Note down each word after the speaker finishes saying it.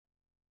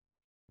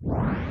This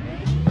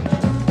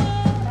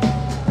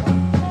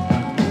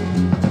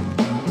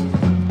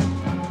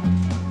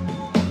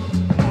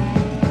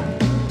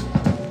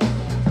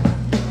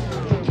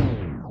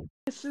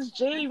is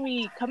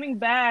Jamie coming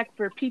back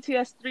for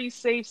PTS3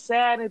 Save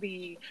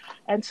Sanity.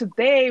 And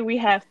today we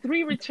have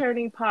three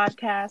returning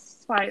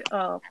panelists,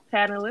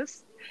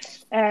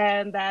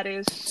 and that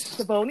is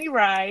Shavoni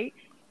Wright,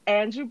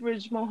 Andrew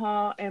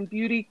Bridgemohan, and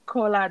Beauty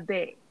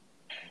Colade.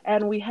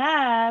 And we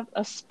have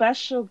a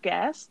special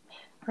guest.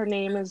 Her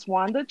name is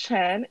Wanda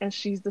Chen, and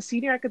she's the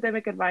Senior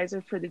Academic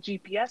Advisor for the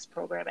GPS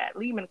program at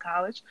Lehman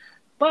College.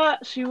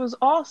 But she was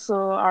also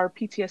our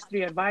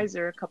PTS3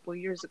 advisor a couple of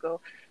years ago.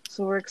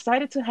 So we're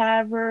excited to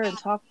have her and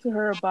talk to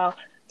her about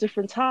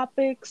different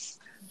topics.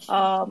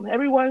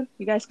 Everyone,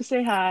 you guys can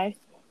say hi.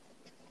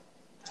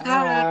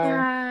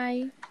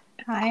 Hi.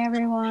 Hi,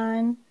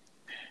 everyone.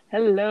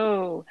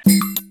 Hello.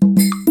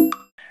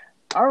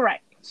 All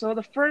right. So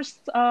the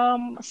first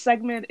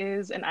segment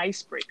is an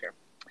icebreaker.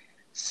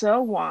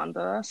 So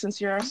Wanda, since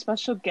you're our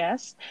special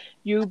guest,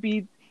 you'll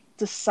be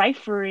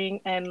deciphering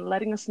and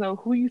letting us know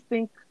who you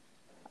think,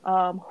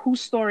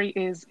 whose story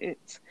is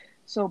it.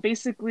 So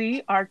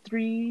basically, our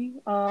three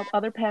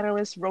other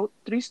panelists wrote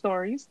three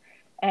stories,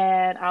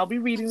 and I'll be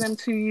reading them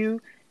to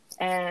you,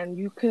 and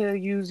you could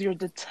use your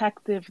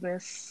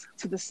detectiveness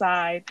to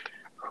decide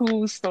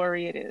whose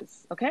story it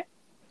is, okay?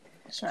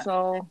 Sure.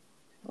 So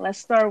let's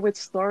start with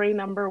story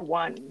number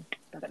 1.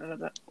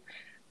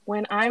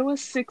 When I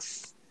was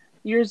 6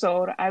 years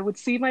old, I would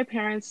see my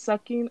parents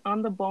sucking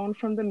on the bone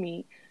from the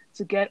meat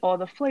to get all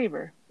the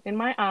flavor. In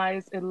my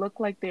eyes, it looked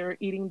like they were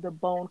eating the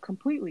bone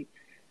completely.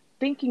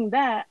 Thinking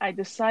that, I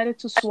decided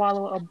to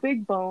swallow a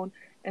big bone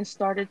and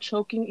started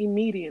choking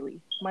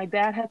immediately. My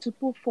dad had to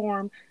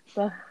perform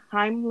the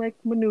Heimlich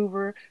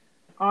maneuver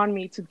on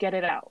me to get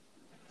it out.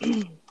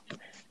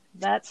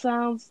 That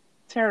sounds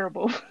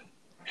terrible.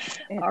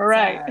 All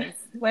right.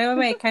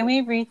 Wait. Can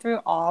we read through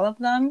all of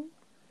them?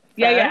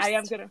 Yeah, I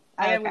am gonna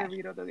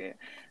read all of them.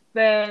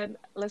 Then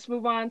let's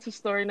move on to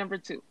story number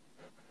 2.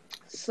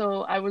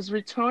 So I was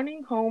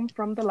returning home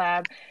from the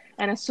lab,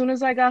 and as soon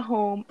as I got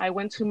home, I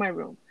went to my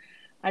room.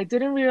 I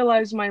didn't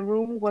realize my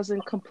room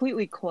wasn't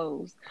completely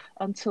closed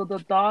until the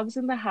dogs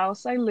in the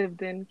house I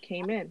lived in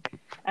came in.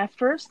 At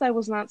first, I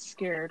was not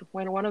scared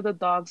when one of the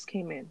dogs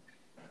came in.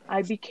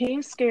 I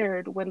became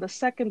scared when the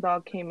second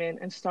dog came in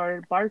and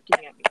started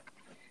barking at me.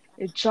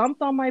 It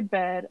jumped on my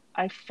bed,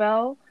 I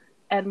fell,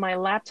 and my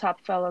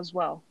laptop fell as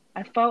well.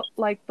 I felt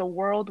like the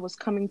world was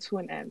coming to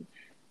an end.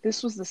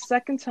 This was the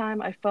second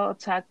time I felt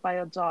attacked by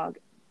a dog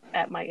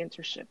at my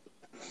internship.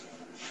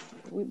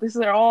 These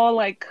are all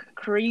like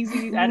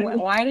crazy.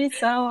 Why are these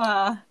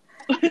so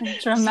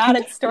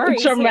dramatic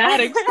stories?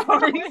 Dramatic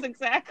stories,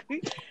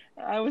 exactly.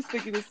 I was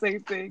thinking the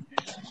same thing.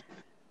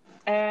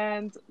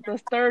 And the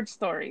third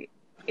story.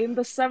 In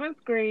the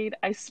 7th grade,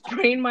 I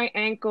sprained my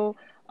ankle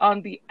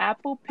on the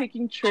apple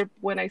picking trip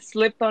when I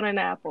slipped on an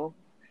apple.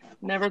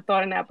 Never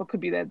thought an apple could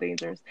be that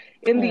dangerous.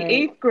 In the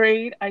 8th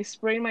grade, I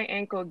sprained my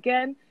ankle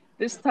again.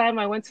 This time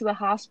I went to the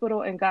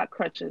hospital and got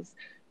crutches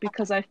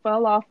because I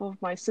fell off of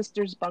my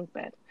sister's bunk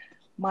bed.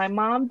 My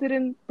mom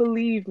didn't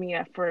believe me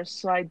at first,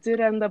 so I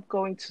did end up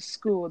going to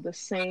school the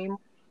same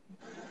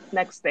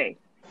next day.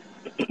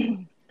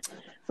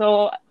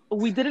 So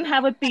we didn't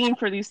have a theme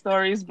for these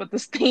stories, but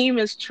this theme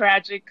is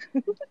tragic.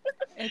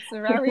 It's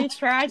very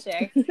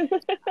tragic.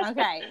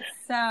 Okay,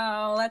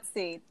 so let's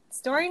see.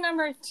 Story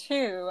number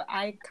 2,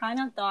 I kind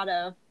of thought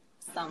of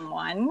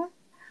someone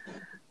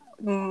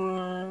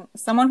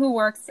who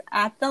works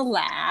at the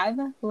lab,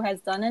 who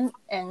has done an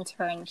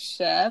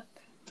internship,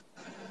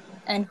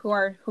 and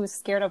who's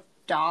scared of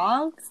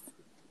dogs.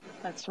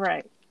 That's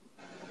right.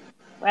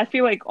 I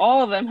feel like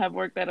all of them have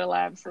worked at a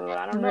lab, so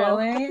I don't know.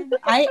 Really?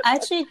 I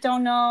actually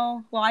don't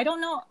know. Well, I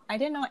don't know. I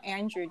didn't know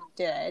Andrew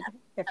did,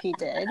 if he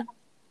did.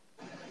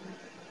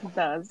 He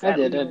does. I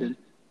did.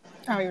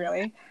 Oh,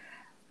 really?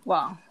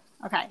 Well,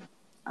 okay.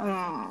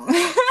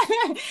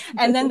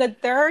 And then the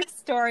third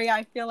story,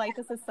 I feel like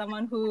this is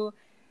someone who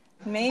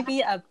may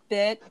be a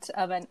bit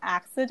of an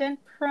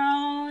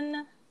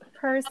accident-prone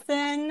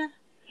person.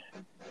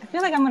 I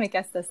feel like I'm going to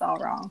guess this all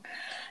wrong.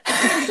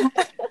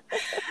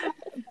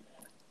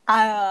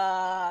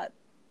 I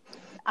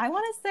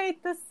want to say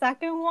the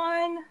second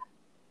one.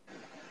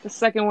 The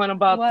second one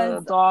about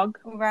the dog?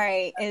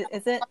 Right.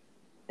 Is it?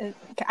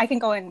 I can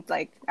go in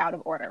like out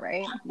of order,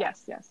 right?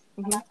 Yes.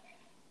 Mm-hmm.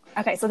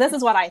 Okay, so this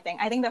is what I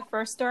think. I think the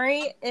first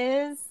story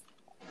is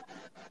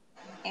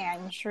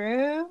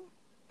Andrew.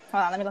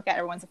 Hold on, let me look at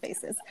everyone's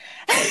faces.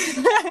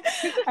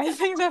 I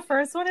think the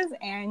first one is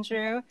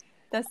Andrew.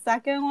 The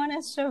second one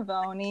is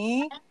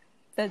Shavoni.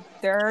 The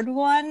third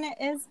one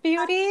is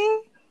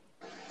Beauty.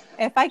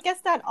 If I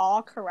guessed that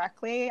all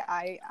correctly,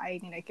 I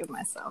need to give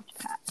myself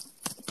a pat.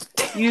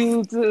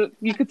 You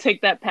could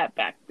take that pat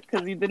back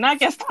because you did not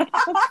guess that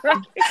all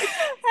correctly.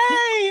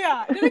 Hey,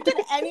 did I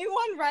get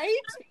anyone right?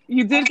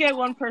 You did get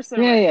one person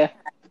right. right. Yeah.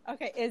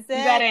 Okay, is it?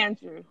 You got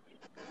Andrew.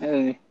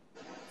 Hey.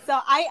 So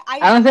I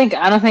don't think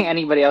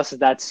anybody else is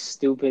that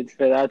stupid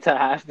for that to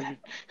happen.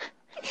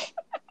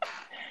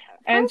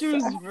 Andrew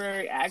is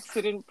very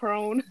accident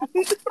prone.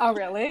 Oh,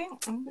 really?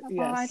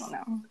 Well, I Yes. don't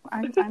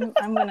know.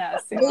 I'm gonna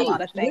assume a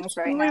lot of things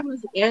right now. Which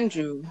was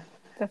Andrew?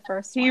 The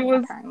first He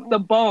one, was apparently. the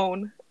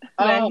bone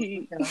that Oh,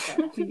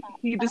 okay.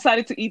 he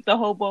decided to eat the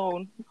whole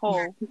bone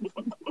whole.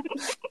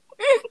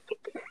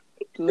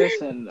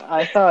 Listen,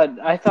 I thought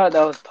that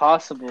was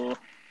possible.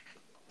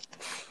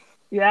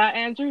 Yeah,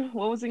 Andrew,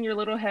 what was in your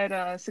little head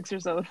 6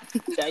 years old?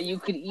 That you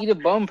could eat a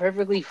bone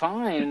perfectly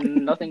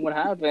fine, nothing would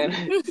happen.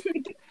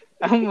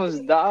 I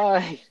almost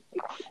died.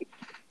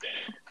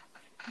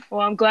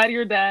 Well, I'm glad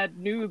your dad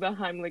knew the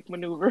Heimlich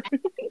maneuver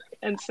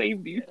and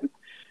saved you.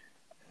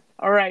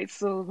 All right,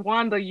 so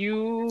Wanda,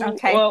 you...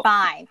 Okay,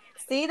 fine.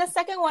 See, the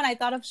second one, I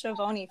thought of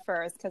Shavoni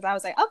first because I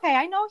was like, okay,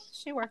 I know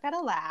she worked at a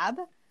lab.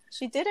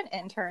 She did an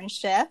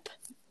internship.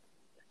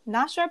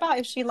 Not sure about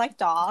if she liked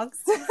dogs,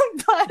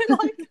 but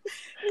like,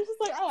 it's just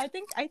like, oh, I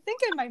think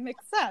it might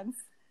make sense.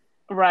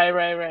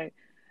 Right.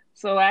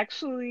 So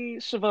actually,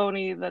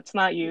 Shavoni, that's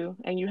not you,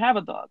 and you have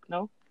a dog,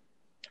 no?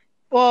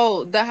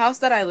 Well, the house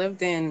that I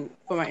lived in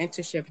for my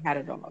internship had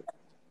a dog.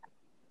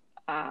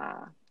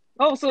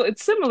 Oh, so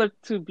it's similar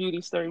to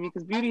Beauty's story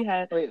because Beauty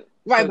had... Wait,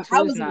 Right, so but two I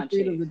is wasn't not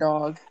afraid Jay. of the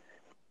dog.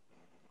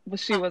 But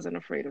she wasn't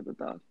afraid of the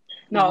dog.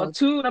 No.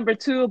 No, number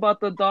two about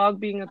the dog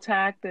being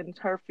attacked and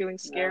her feeling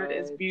scared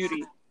is Right.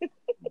 Beauty.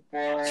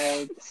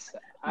 But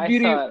I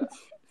Beauty, thought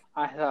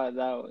that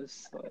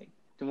was like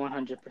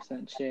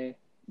 100% Shay.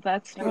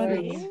 that's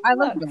funny. I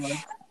love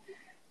dogs.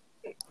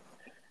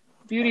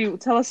 Beauty,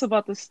 tell us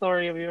about the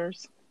story of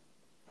yours.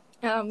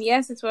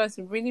 Yes, it was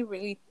really,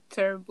 really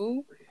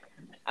terrible.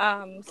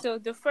 So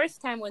the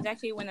first time was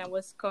actually when I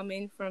was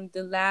coming from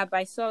the lab.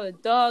 I saw a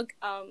dog.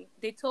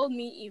 They told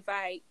me if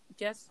I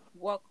just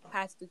walk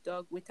past the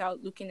dog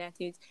without looking at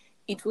it,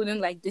 it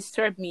wouldn't like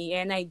disturb me.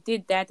 And I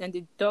did that, and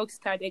the dog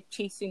started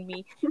chasing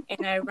me,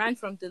 and I ran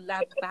from the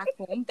lab back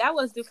home. That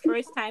was the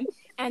first time.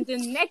 And the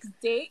next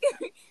day,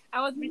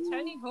 I was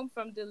returning home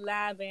from the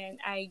lab, and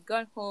I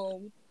got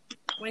home,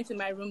 went to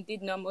my room,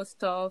 did normal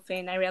stuff,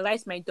 and I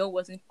realized my door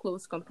wasn't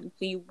closed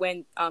completely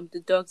when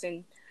the dogs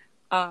in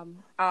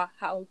our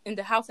house, in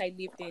the house I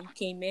lived in,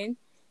 came in.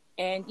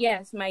 And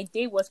yes, my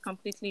day was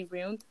completely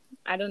ruined.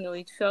 I don't know,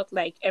 it felt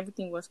like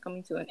everything was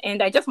coming to an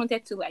end. I just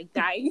wanted to like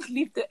die,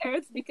 leave the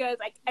earth, because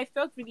like I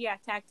felt really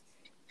attacked.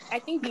 I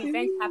think the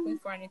event happened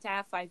for an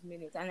entire 5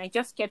 minutes, and I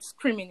just kept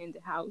screaming in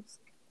the house.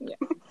 Yeah.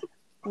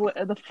 Well,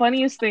 the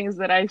funniest thing is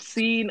that I've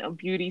seen a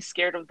Beauty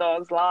scared of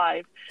dogs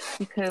live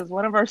because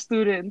one of our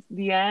students,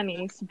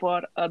 Deannis,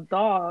 brought a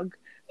dog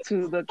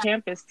to the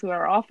campus, to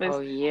our office. Oh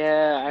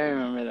yeah, I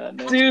remember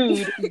that.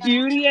 Dude,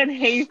 Beauty and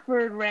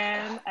Hayford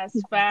ran as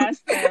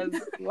fast as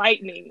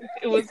lightning.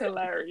 It was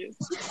hilarious.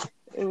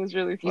 It was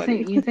really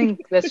funny. You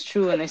think that's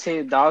true when they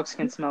say dogs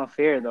can smell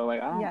fear though?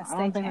 Like I don't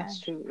think can.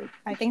 that's true. Like,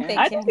 I think they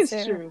I can think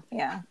it's too. true.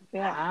 Yeah.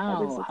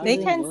 How? They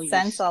can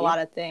sense a lot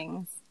of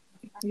things.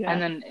 Yeah.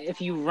 And then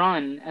if you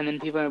run, and then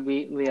people will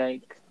be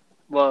like,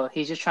 well,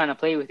 he's just trying to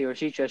play with you, or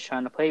she's just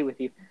trying to play with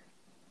you.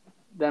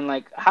 Then,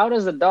 like, how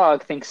does the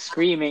dog think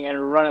screaming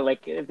and running,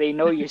 like, if they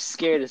know you're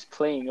scared is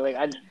playing? Like,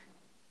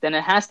 then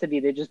it has to be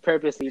they're just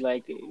purposely,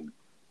 like,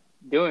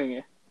 doing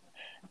it.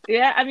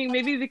 Yeah, I mean,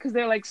 maybe because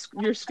they're like,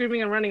 you're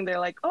screaming and running, they're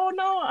like, oh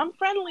no, I'm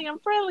friendly,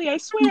 I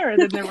swear.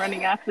 And then they're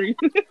running after you.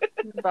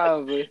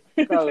 Probably.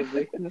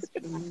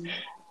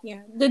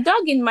 Yeah, the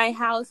dog in my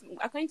house,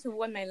 according to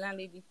what my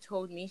landlady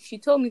told me, she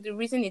told me the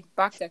reason it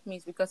barked at me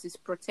is because it's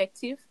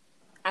protective.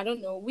 I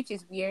don't know, which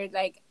is weird.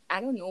 Like,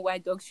 I don't know why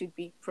dogs should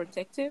be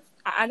protective.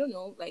 I don't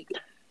know, like,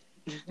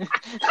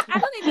 I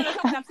don't even know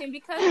what I'm saying,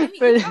 because I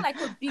mean, it's not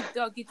like a big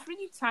dog. It's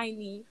really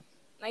tiny.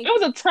 Like, it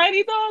was a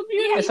tiny dog.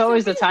 Yeah, it's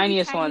always the really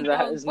tiniest tiny one that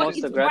dog, is but most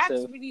it aggressive.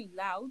 barks really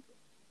loud.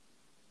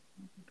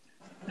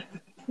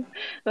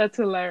 That's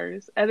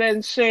hilarious. And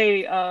then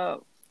Shay, are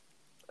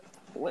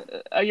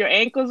your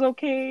ankles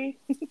okay?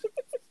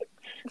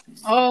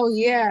 Oh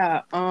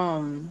yeah.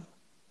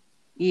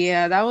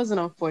 Yeah, that was an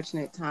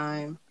unfortunate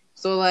time.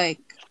 So like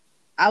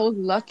I was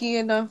lucky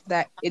enough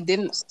that it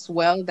didn't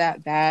swell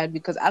that bad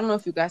because I don't know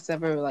if you guys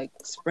ever like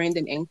sprained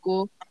an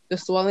ankle. The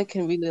swelling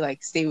can really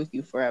like stay with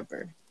you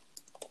forever.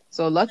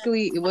 So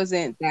luckily it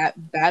wasn't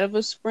that bad of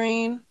a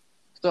sprain.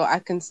 So I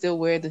can still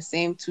wear the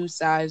same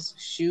 2-size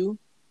shoe.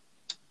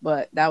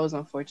 But that was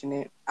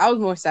unfortunate. I was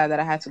more sad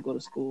that I had to go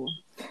to school.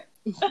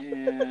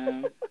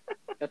 Yeah.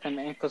 Got them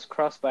ankles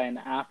crossed by an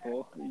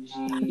apple.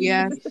 Jeez.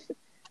 Yeah.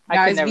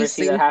 I could never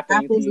see that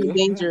happening apples to you. Are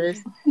dangerous.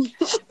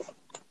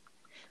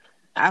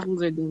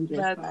 Apples are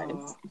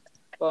dangerous.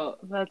 Well,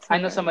 I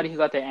know somebody who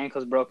got their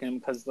ankles broken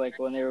because, like,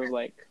 when they were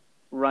like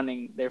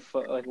running, their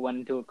foot like went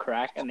into a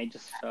crack and they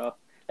just fell.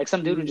 Like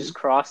some dude who just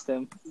crossed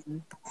them.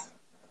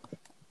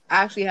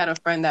 I actually had a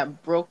friend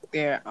that broke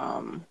their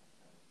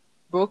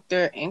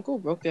ankle,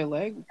 broke their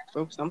leg,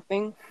 broke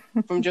something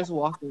from just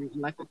walking in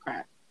like a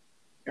crack.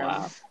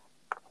 Wow.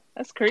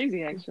 That's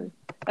crazy, actually.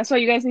 That's why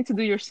you guys need to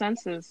do your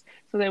census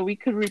so that we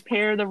could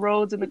repair the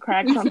roads and the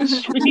cracks on the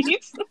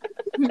streets.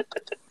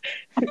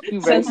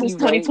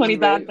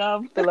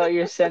 Census2020.gov. Fill out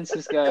your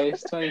census,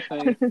 guys.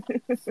 2020.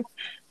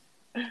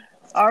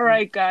 All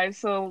right, guys.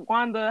 So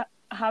Wanda,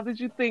 how did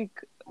you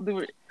think?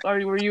 Or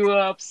were you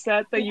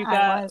upset that you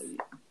got?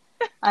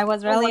 I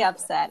was Oh, really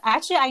upset.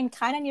 Actually, I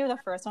kind of knew the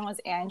first one was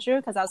Andrew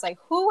because I was like,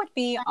 who would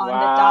be on the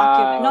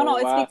document? Wow, No,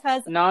 it's wow.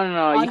 because No.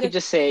 You on could the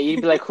just say it.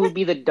 You'd be like, "Who'd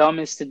be the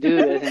dumbest to do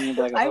this?" And you'd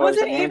be like, "Of I course,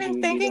 wasn't even Andrew would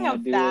be the thinking one to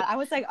of do that. it." I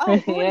was like, oh,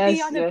 who would be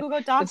Yes, on the Google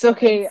it's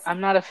okay. documents? I'm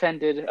not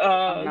offended.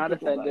 I'm not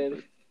Google offended.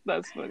 Docs.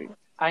 That's funny.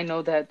 I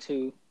know that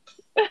too.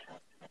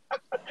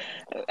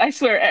 I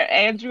swear,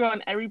 Andrew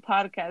on every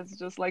podcast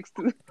just likes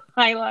to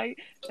highlight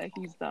that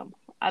he's dumb.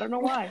 I don't know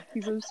why.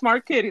 He's a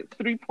smart kid.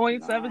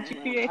 3.7 GPA.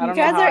 I You don't know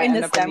guys how are I in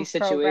end the up in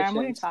STEM these program.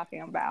 What are you situations.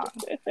 talking about?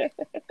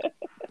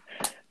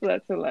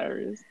 That's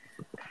hilarious.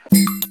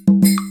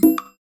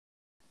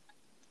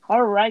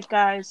 All right,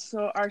 guys.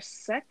 So our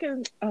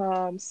second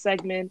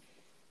segment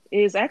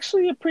is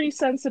actually a pretty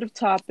sensitive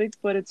topic,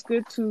 but it's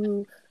good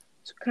to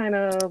kind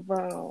of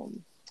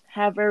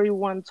have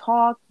everyone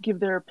talk, give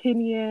their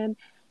opinion,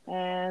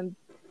 and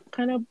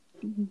kind of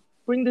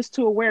bring this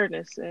to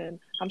awareness. And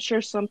I'm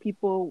sure some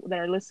people that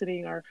are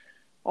listening are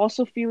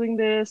also feeling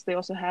this. They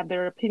also have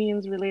their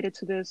opinions related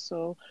to this.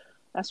 So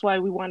that's why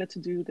we wanted to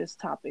do this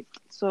topic.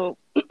 So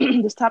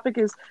this topic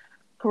is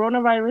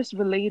coronavirus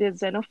related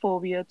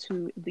xenophobia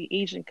to the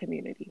Asian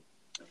community.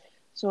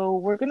 So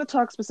we're going to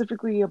talk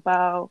specifically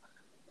about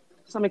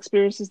some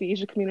experiences the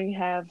Asian community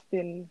have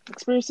been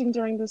experiencing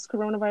during this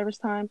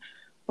coronavirus time,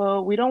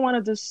 but we don't want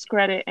to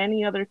discredit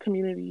any other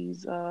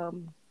communities'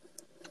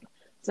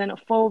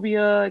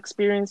 xenophobia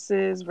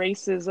experiences,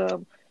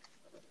 racism.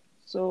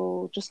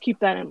 So just keep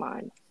that in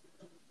mind.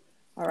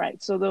 All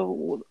right. So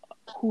the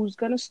who's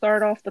going to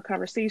start off the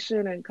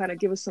conversation and kind of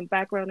give us some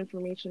background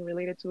information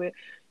related to it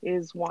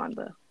is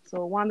Wanda.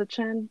 So Wanda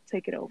Chen,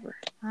 take it over.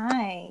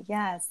 Hi.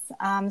 Yes.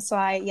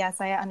 I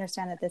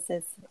understand that this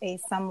is a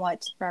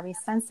somewhat very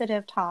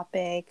sensitive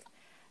topic,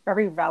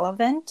 very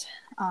relevant,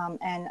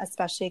 and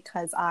especially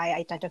because I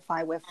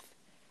identify with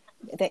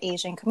the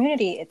Asian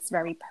community, it's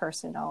very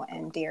personal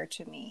and dear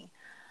to me.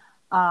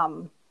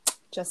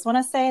 Just want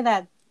to say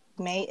that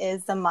May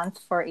is the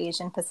month for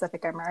Asian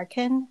Pacific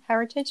American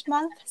Heritage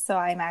Month. So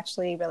I'm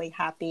actually really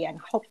happy, and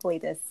hopefully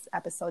this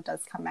episode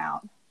does come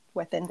out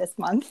within this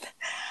month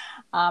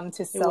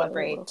to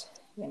celebrate,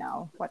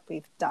 what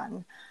we've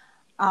done.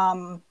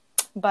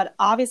 But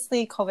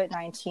obviously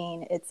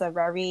COVID-19, it's a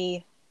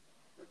very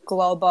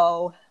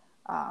global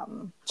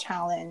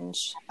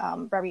challenge,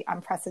 very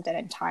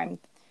unprecedented time,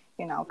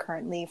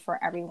 currently for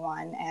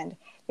everyone. And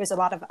there's a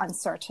lot of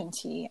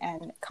uncertainty,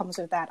 and it comes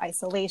with that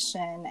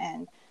isolation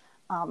and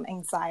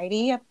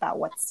anxiety about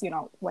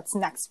what's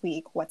next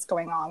week, what's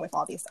going on with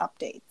all these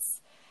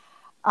updates.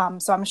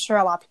 So I'm sure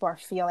a lot of people are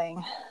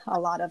feeling a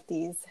lot of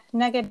these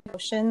negative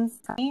emotions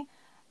at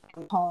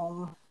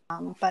home.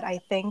 But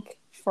I think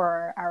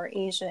for our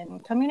Asian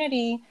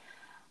community,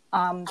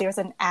 there's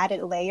an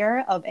added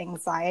layer of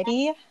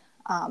anxiety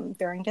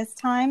during this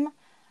time.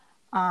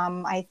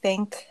 I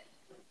think,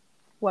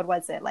 what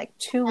was it, like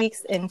 2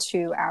 weeks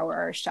into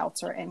our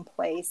shelter in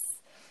place?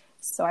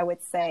 So I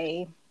would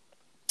say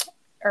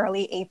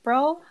early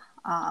April,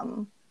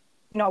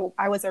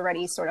 I was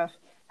already sort of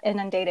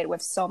inundated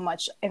with so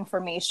much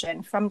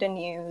information from the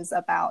news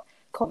about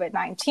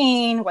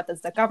COVID-19. What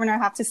does the governor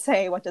have to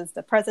say? What does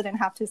the president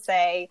have to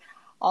say?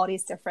 All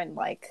these different,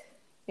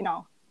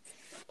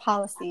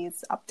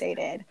 policies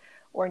updated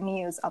or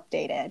news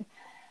updated.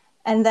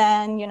 And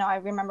then, I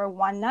remember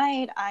one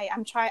night,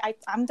 I'm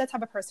the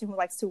type of person who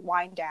likes to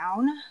wind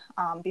down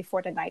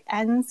before the night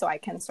ends, so I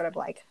can sort of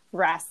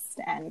rest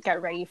and get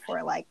ready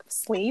for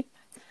sleep,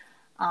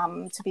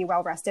 to be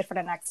well rested for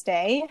the next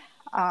day.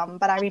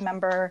 But I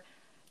remember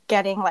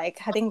getting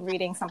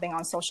reading something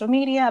on social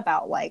media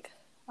about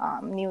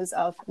news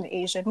of an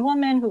Asian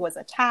woman who was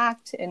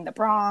attacked in the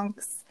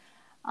Bronx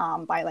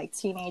by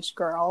teenage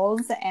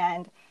girls.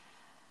 And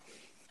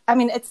I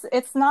mean,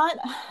 it's not,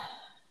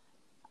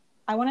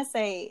 I want to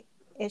say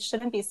it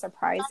shouldn't be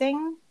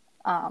surprising,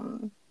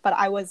 but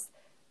I was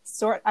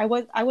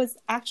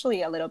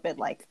actually a little bit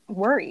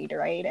worried,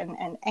 right,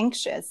 and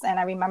anxious. And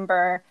I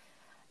remember,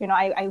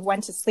 I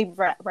went to sleep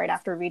right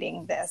after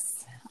reading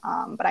this,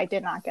 but I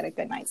did not get a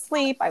good night's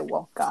sleep. I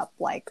woke up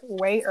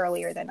way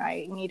earlier than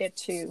I needed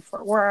to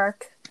for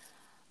work,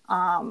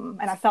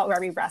 and I felt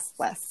very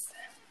restless.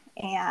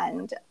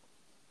 And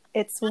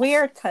it's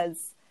weird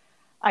because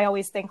I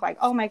always think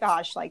oh my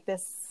gosh,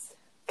 this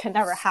can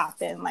never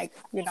happen.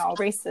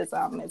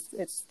 Racism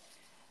it's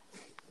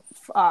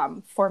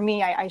for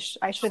me, I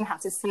shouldn't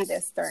have to see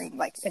this during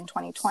in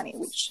 2020,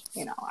 which,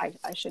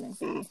 I shouldn't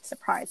be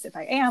surprised if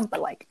I am,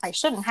 but I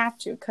shouldn't have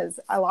to, because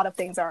a lot of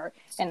things are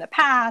in the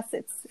past.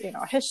 It's,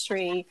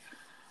 history.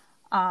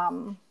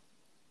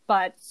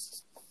 But,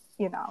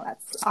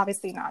 that's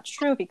obviously not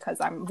true, because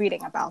I'm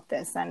reading about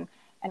this, and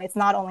it's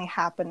not only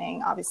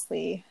happening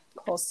obviously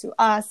close to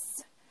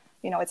us,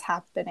 it's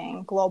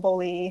happening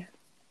globally.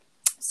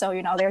 So,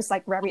 there's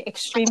very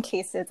extreme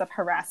cases of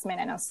harassment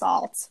and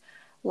assault,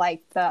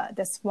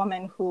 this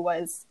woman who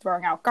was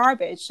throwing out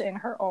garbage in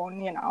her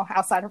own,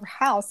 outside of her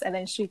house, and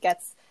then she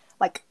gets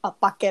a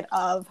bucket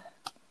of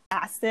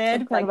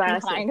acid kind of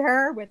acid behind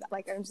her with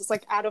like, I'm just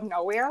like out of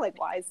nowhere, like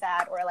why is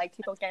that? Or like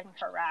people getting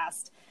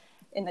harassed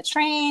in the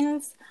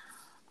trains.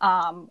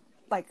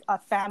 Like a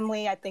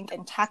family, I think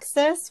in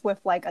Texas with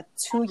like a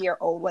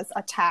 2-year-old was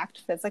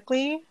attacked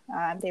physically.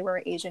 They were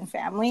an Asian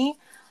family.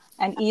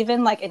 And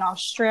even like in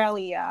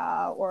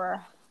Australia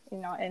or,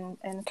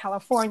 in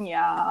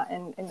California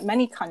and in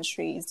many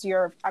countries,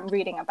 I'm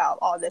reading about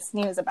all this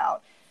news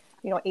about,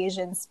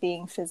 Asians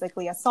being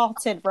physically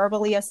assaulted,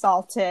 verbally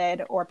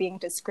assaulted, or being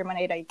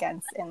discriminated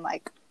against in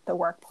like the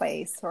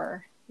workplace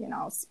or,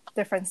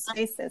 different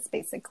spaces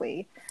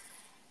basically.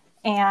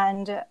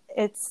 And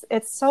it's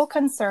so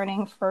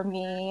concerning for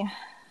me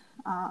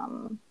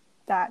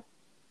that,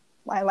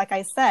 like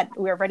I said,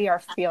 we already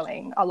are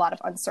feeling a lot of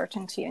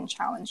uncertainty and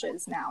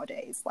challenges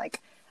nowadays.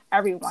 Like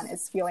everyone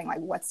is feeling like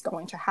what's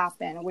going to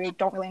happen. We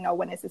don't really know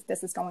when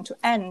this is going to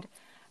end.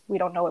 We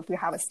don't know if we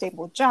have a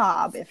stable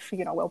job, if,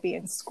 we'll be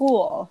in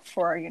school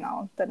for,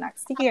 the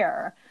next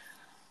year.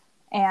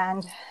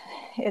 And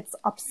it's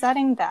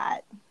upsetting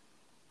that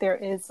there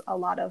is a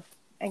lot of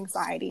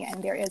anxiety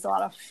and there is a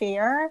lot of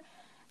fear.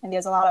 And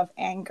there's a lot of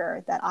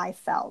anger that I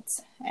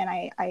felt. And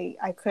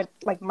I could,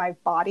 like, my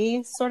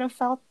body sort of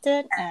felt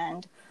it.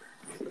 And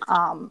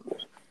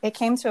it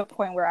came to a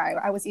point where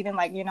I was even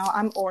like,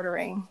 I'm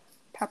ordering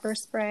pepper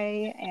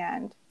spray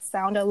and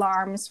sound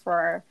alarms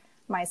for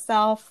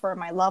myself, for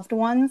my loved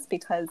ones,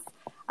 because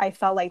I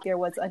felt like there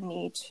was a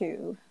need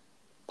to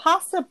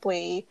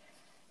possibly,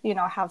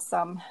 have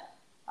some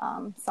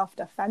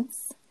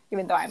self-defense,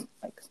 even though I'm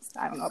like,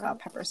 I don't know about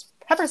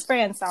pepper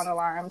spray and sound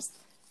alarms.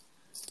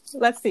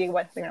 Let's see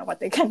what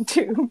they can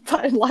do,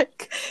 but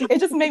like it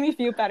just made me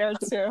feel better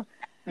too.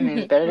 I mean,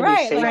 it's better to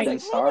be safe than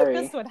sorry.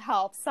 This would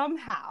help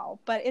somehow,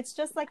 but it's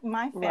just like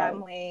my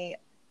family,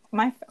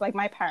 my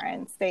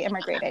parents, they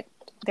immigrated.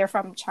 They're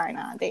from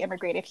China. They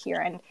immigrated here,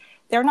 and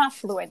they're not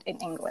fluent in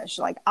English.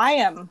 Like I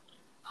am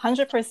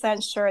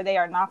 100% sure they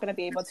are not going to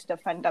be able to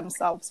defend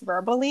themselves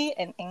verbally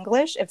in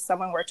English if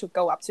someone were to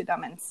go up to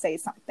them and say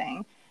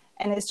something.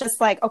 And it's just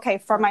like, okay,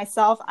 for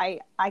myself, I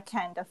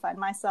can defend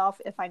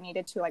myself if I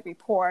needed to like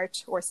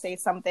report or say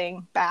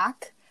something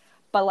back.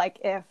 But like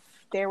if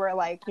they were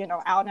like,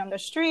 out on the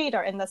street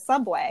or in the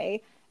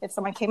subway, if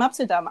someone came up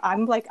to them,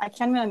 I'm like, I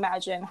can't even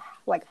imagine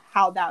like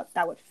how that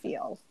would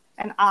feel.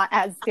 And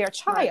as their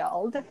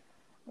child,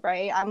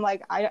 right, I'm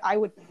like, I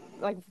would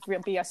like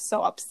be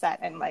so upset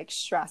and like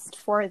stressed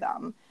for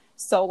them.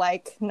 So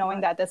like knowing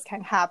that this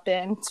can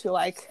happen to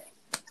like,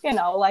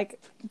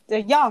 like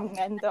the young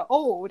and the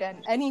old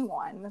and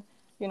anyone,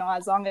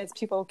 as long as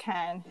people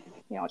can,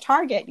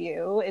 target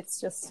you,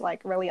 it's just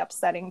like really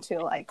upsetting to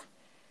like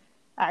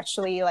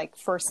actually like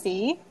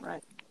foresee.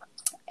 Right.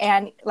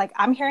 And like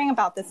I'm hearing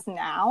about this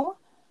now,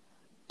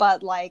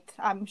 but like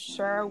I'm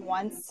sure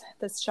once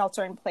this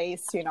shelter in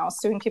place,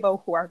 soon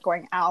people who are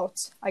going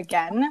out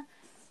again,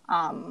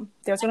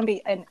 there's going to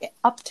be an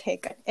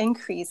uptick, an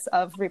increase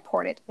of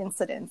reported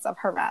incidents of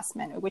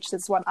harassment, which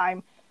is what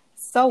I'm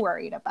so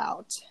worried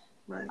about.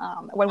 Right.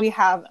 When we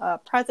have a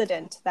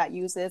president that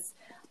uses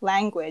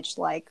language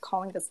like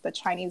calling this the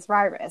Chinese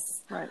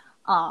virus, Right.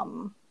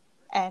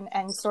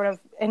 And sort of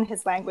in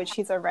his language,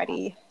 he's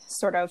already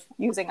sort of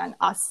using an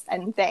us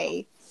and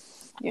they,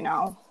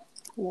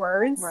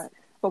 words, Right.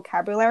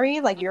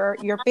 vocabulary. Like you're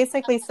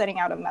basically sending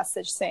out a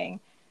message saying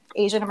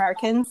Asian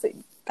Americans,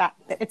 that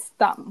it's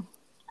them.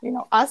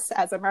 Us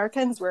as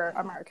Americans, we're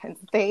Americans.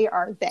 They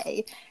are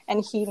they.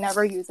 And he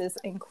never uses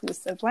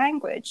inclusive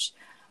language,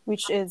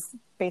 which is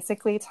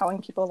basically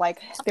telling people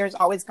like there's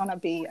always going to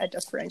be a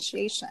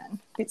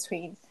differentiation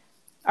between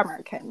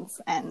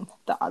Americans and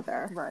the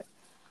other. Right.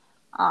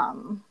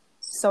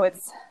 So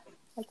it's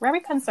like very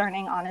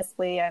concerning,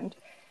 honestly, and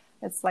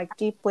it's like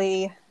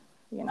deeply,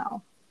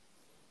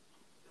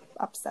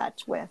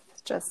 upset with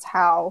just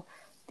how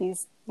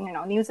these,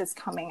 news is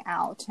coming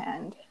out,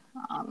 and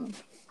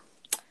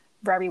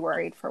very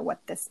worried for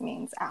what this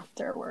means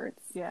afterwards.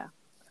 Yeah.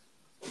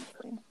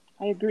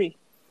 I agree.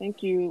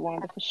 Thank you,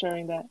 Wanda, for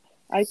sharing that.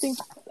 I think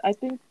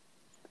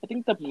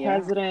the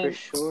president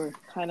for sure.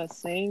 kind of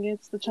saying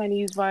it's the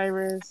Chinese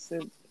virus,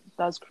 it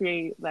does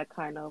create that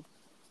kind of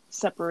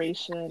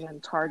separation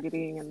and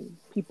targeting, and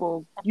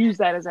people use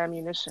that as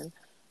ammunition.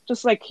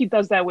 Just like he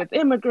does that with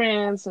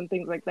immigrants and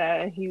things like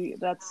that.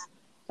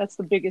 That's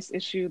the biggest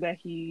issue that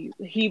he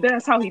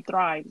that's how he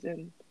thrives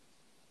in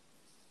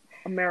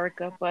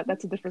America, but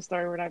that's a different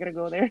story. We're not going to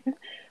go there.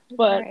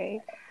 But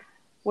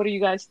What are you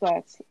guys'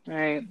 thoughts?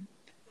 Right.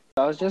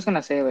 I was just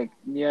gonna say, like,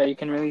 yeah, you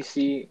can really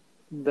see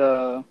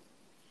the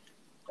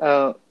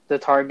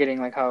targeting,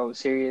 like how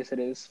serious it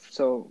is.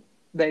 So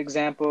the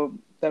example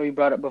that we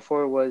brought up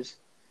before was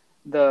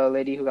the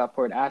lady who got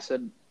poured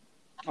acid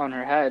on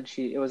her head.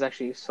 It was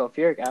actually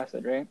sulfuric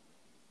acid, right?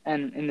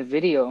 And in the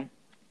video,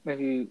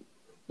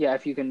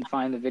 if you can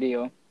find the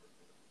video,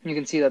 you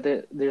can see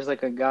that there's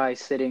like a guy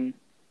sitting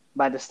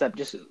by the step,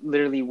 just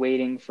literally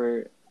waiting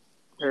for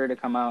her to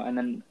come out. And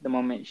then the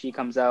moment she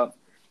comes out,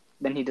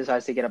 then he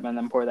decides to get up and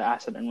then pour the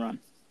acid and run.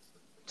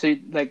 So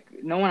like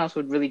no one else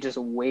would really just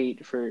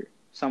wait for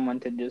someone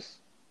to just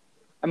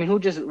I mean, who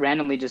just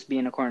randomly just be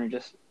in a corner,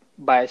 just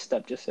by a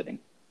step, just sitting,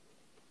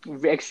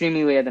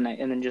 extremely late at the night,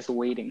 and then just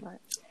waiting. Right.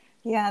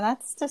 Yeah,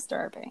 that's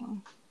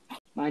disturbing.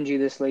 Mind you,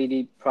 this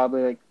lady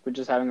probably like was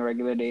just having a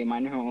regular day,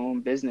 minding her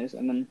own business,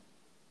 and then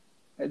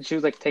she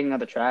was like taking out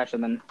the trash,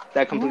 and then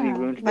that completely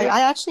ruined her Like, day.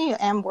 I actually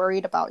am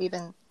worried about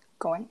even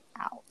going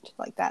out.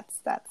 Like, that's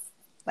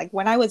like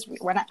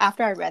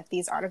after I read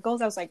these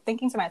articles, I was like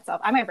thinking to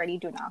myself, I already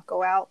do not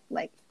go out.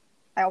 Like,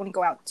 I only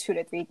go out 2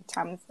 to 3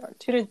 times, or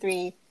 2 to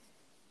 3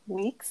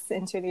 weeks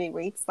in 2 to 3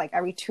 weeks, like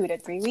every 2 to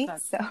 3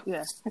 weeks. So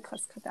Yeah.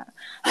 let's cut that.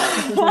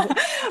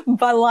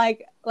 But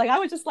like I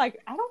was just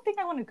like, I don't think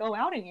I want to go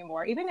out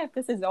anymore, even if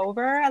this is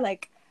over.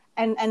 Like,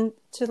 and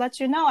to let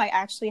you know, I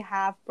actually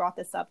have brought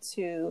this up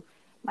to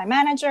my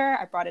manager.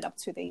 I brought it up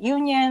to the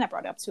union. I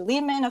brought it up to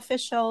Lehman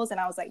officials, and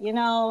I was like,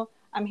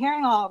 I'm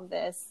hearing all of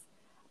this.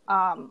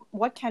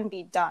 What can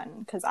be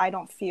done? Because I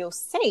don't feel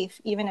safe,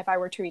 even if I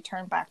were to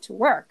return back to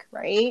work.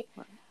 Right?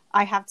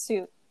 I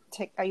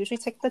usually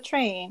take the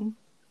train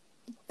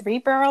 3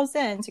 boroughs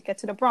in to get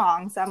to the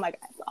Bronx. I'm like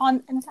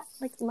in that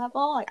like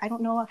level. Like, I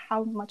don't know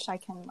how much I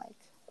can, like,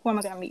 who am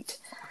I gonna meet,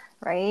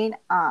 right?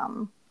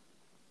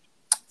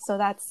 So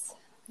that's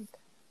like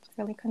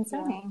really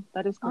concerning. Yeah,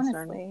 that is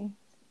concerning. Honestly,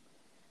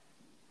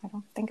 I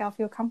don't think I'll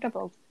feel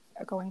comfortable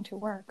going to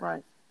work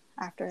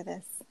after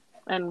this.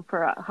 And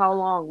for how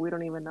long, we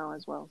don't even know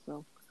as well.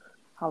 So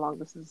how long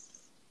this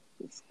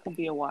could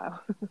be a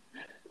while.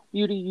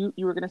 You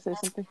were gonna say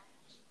something?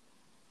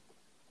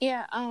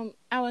 Yeah,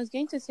 I was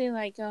going to say,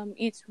 like,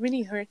 it's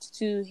really hurts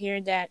to hear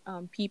that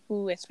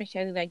people,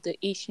 especially like the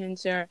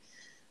Asians, are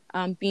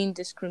being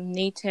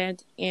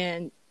discriminated,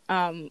 and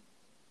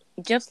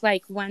just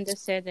like Wanda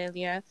said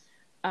earlier,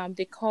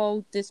 they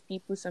call these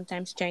people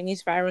sometimes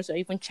Chinese virus or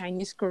even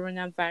Chinese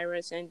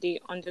coronavirus, and they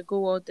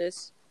undergo all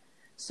this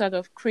sort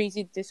of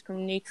crazy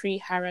discriminatory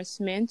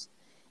harassment.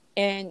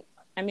 And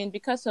I mean,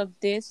 because of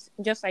this,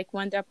 just like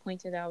Wanda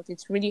pointed out,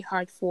 it's really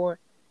hard for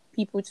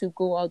people to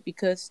go out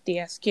because they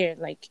are scared,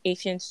 like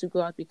Asians to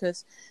go out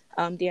because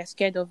they are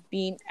scared of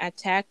being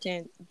attacked,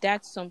 and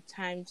that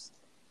sometimes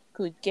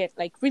could get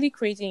like really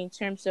crazy in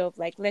terms of,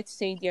 like, let's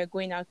say they're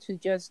going out to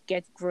just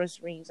get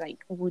groceries.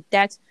 Like, would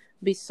that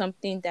be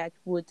something that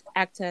would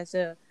act as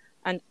an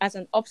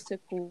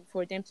obstacle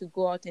for them to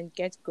go out and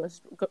get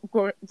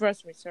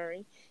groceries?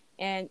 Sorry.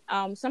 And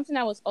something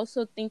I was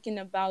also thinking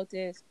about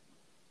is,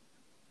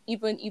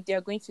 even if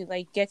they're going to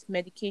like get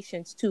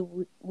medications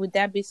too, would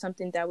that be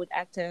something that would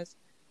act as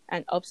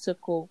an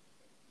obstacle?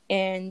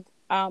 And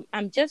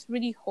I'm just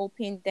really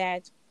hoping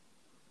that,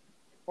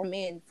 I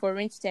mean, for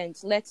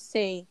instance, let's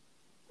say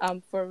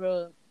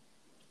for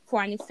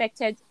an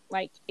infected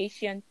like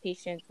Asian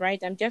patient,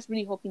 right? I'm just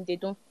really hoping they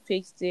don't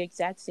face the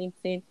exact same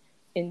thing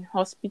in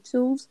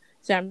hospitals.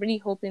 So I'm really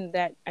hoping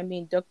that, I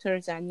mean,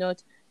 doctors are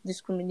not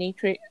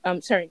discriminatory.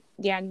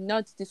 They are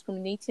not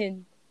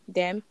discriminating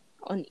them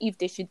on if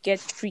they should get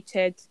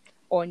treated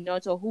or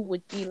not, or who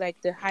would be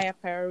like the higher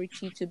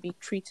priority to be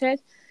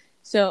treated.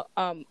 So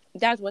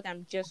that's what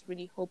I'm just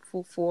really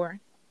hopeful for.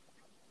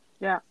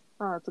 Yeah,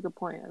 that's a good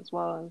point as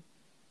well.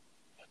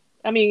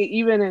 I mean,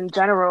 even in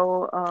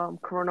general,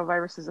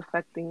 coronavirus is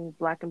affecting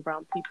Black and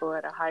brown people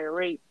at a higher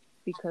rate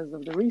because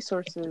of the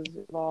resources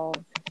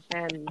involved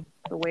and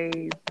the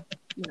way,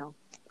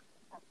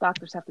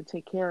 doctors have to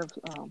take care of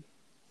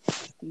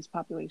these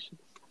populations.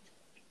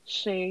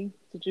 Shay,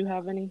 did you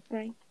have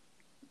anything?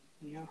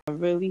 Yeah,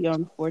 really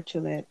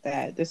unfortunate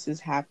that this is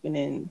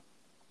happening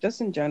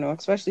just in general,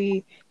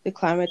 especially the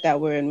climate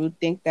that we're in. We'd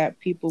think that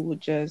people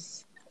would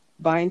just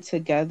bind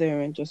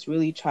together and just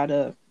really try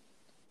to,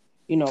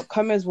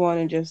 come as one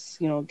and just,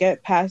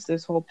 get past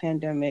this whole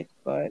pandemic.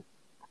 But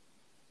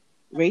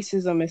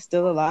racism is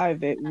still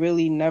alive. It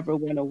really never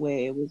went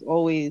away. It was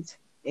always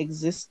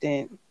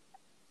existent.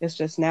 It's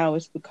just now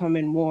it's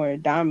becoming more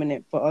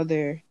dominant for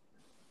other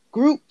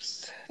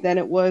groups than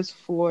it was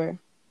for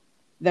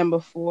them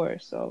before.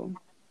 So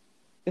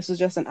this is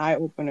just an eye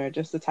opener,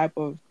 just a type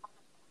of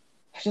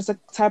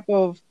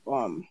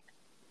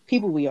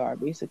people we are,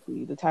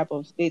 basically, the type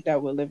of state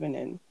that we're living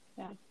in.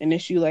 Yeah. An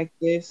issue like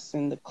this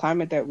and the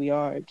climate that we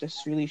are, it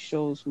just really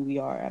shows who we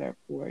are at our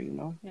core,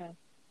 Yeah.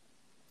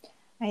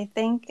 I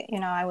think,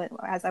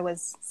 as I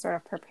was sort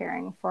of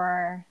preparing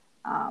for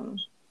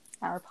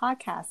our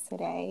podcast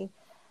today,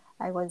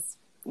 I was,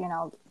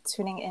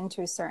 tuning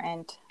into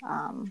certain,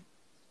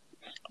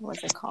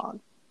 what's it called?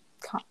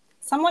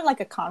 Somewhat like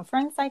a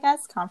conference, I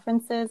guess,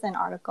 conferences and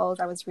articles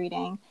I was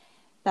reading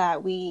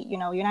that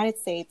United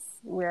States,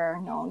 we're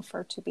known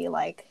to be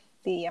like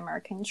the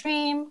American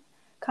dream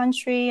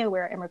country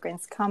where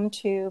immigrants come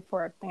to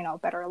for,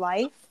 better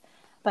life.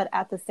 But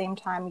at the same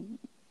time,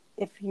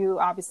 if you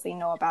obviously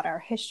know about our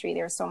history,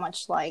 there's so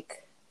much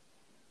like,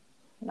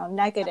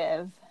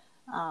 negative.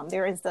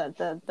 There is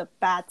the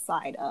bad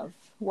side of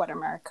what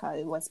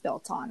America was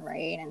built on,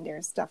 right? And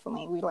there's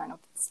definitely, we learn of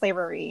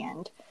slavery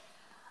and,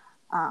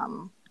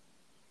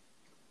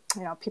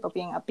 people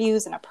being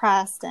abused and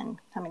oppressed. And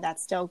I mean,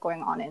 that's still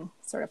going on in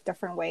sort of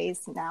different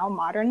ways now,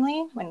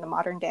 modernly, in the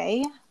modern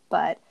day.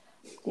 But,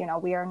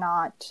 we are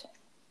not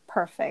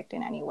perfect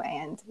in any way.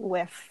 And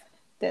with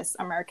this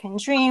American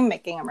dream,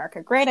 making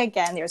America great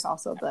again, there's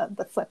also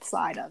the flip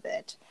side of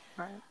it.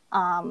 Right.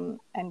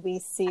 And we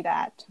see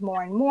that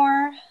more and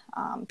more.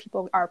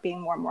 People are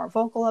being more and more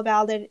vocal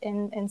about it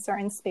in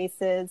certain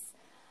spaces.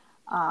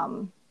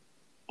 And,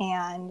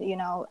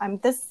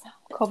 this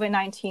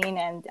COVID-19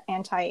 and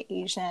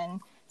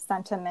anti-Asian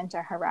sentiment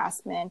or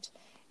harassment,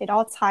 it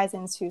all ties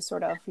into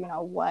sort of,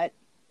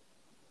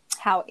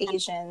 how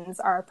Asians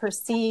are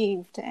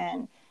perceived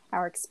and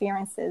our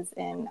experiences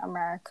in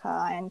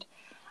America. And,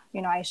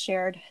 I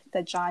shared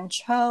the John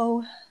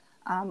Cho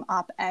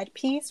op-ed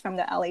piece from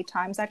the LA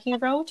Times that he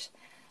wrote,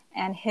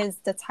 and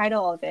the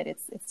title of it,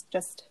 it's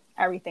just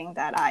everything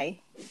that I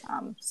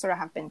sort of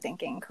have been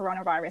thinking.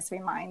 Coronavirus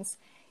reminds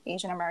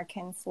Asian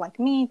Americans like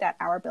me that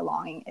our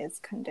belonging is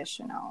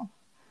conditional.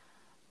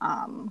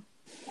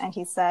 And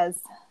he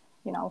says,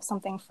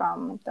 something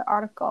from the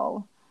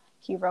article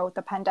he wrote,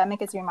 the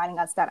pandemic is reminding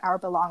us that our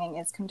belonging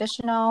is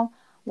conditional.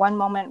 One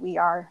moment we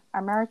are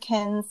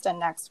Americans, the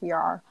next we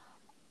are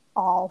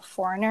all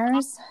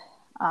foreigners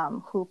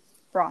who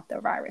brought the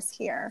virus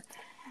here.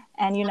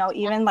 And,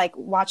 even like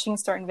watching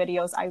certain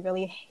videos, I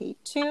really hate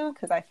to,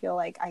 because I feel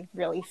like I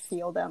really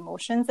feel the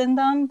emotions in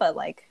them. But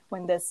like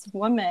when this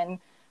woman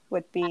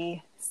would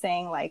be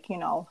saying like,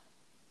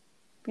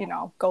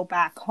 go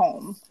back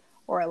home,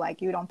 or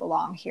like, you don't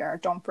belong here,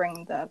 don't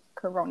bring the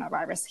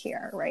coronavirus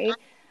here, right?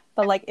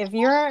 But like, if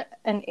you're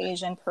an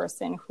Asian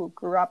person who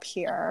grew up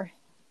here,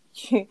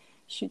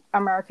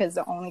 America is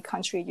the only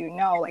country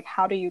like,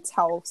 how do you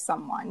tell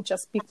someone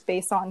just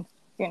based on,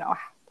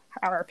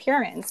 our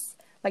appearance,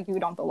 like, you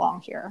don't belong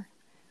here?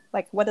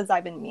 Like, what does that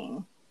even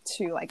mean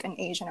to like an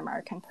Asian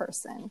American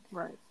person?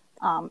 Right.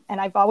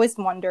 And I've always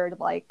wondered,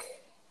 like,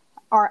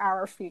 are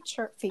our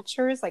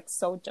features like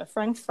so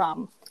different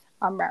from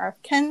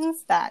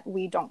Americans that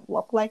we don't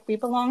look like we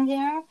belong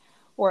here?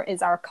 Or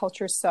is our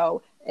culture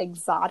so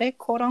exotic,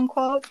 quote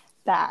unquote,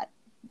 that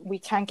we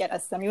can't get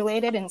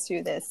assimilated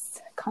into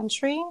this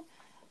country?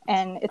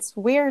 And it's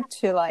weird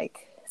to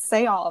like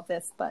say all of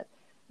this, but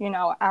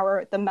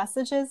the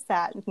messages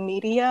that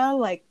media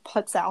like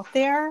puts out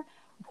there,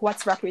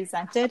 what's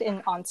represented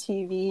on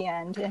TV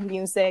and in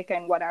music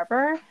and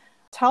whatever,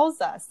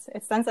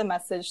 it sends a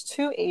message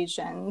to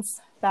Asians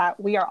that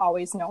we are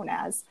always known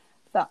as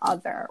the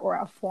other or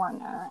a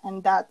foreigner.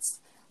 And that's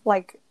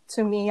like,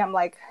 to me, I'm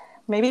like,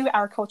 maybe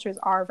our cultures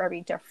are very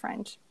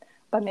different,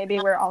 but maybe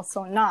we're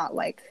also not.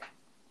 Like,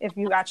 if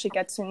you actually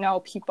get to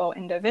know people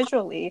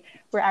individually,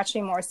 we're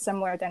actually more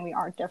similar than we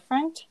are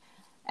different.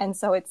 And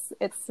so it's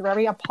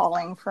very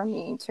appalling for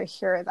me to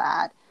hear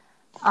that.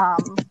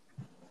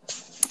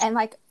 And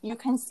like, you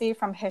can see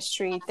from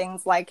history,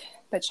 things like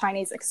the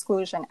Chinese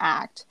Exclusion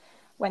Act,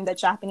 when the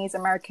Japanese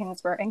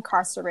Americans were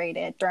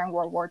incarcerated during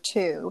World War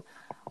II,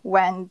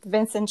 when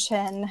Vincent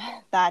Chin,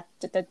 the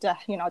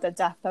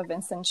death of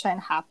Vincent Chin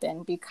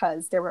happened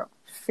because they were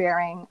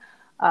fearing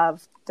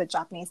of the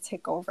Japanese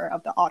takeover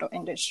of the auto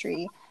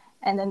industry.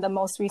 And then the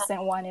most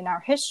recent one in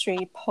our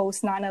history,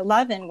 post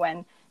 9/11,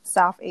 when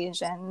South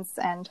Asians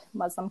and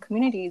Muslim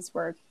communities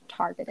were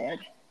targeted,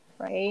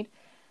 right?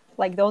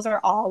 Like, those are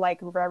all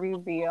like very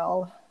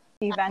real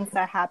events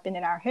that happened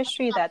in our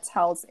history that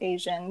tells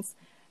Asians,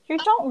 you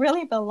don't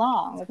really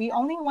belong. We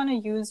only want to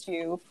use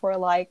you for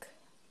like,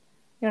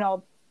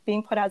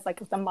 being put as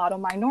like the model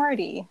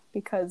minority,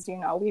 because,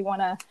 we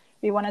want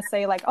to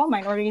say like, oh,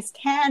 minorities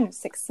can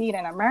succeed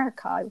in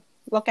America.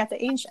 Look at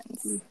the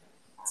Asians.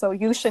 So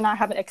you should not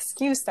have an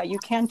excuse that you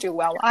can't do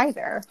well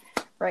either,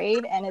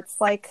 right? And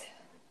it's like,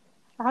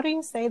 how do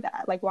you say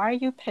that? Like, why are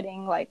you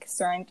pitting like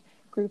certain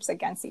groups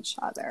against each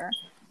other?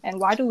 And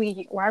why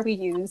are we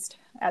used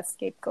as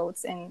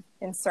scapegoats in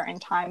certain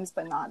times,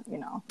 but not,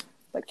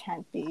 but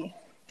can't be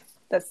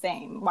the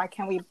same? Why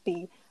can't we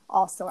be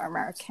also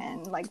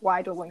American? Like,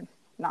 why do we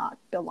not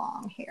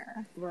belong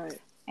here? Right.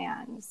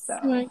 And so,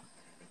 right.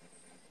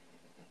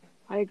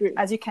 I agree.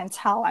 As you can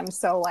tell, I'm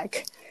so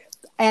like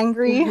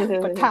angry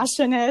but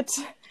passionate.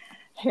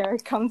 Here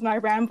comes my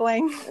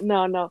rambling.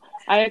 No,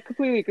 I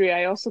completely agree.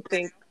 I also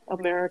think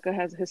America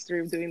has a history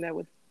of doing that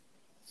with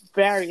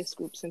various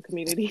groups and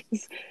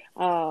communities.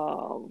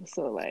 So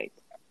like,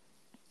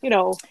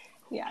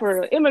 yes.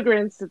 For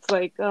immigrants, it's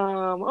like,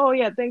 oh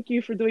yeah, thank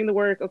you for doing the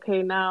work.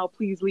 Okay, now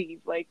please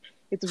leave. Like,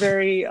 it's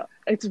very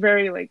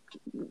like,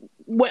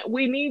 when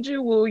we need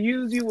you, we'll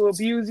use you, we'll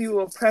abuse you,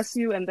 we'll oppress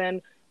you, and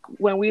then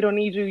when we don't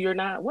need you, you're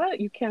not. What?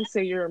 You can't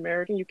say you're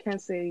American. You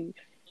can't say,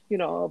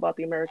 about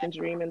the American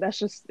dream. And that's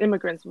just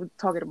immigrants. We're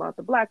talking about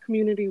the Black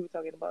community. We're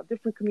talking about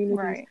different communities.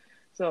 Right.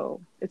 So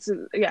it's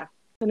an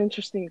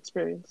interesting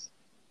experience.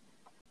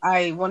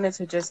 I wanted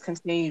to just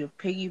continue to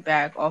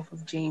piggyback off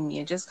of Jamie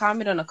and just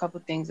comment on a couple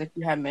of things that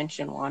you had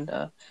mentioned,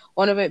 Wanda.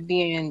 One of it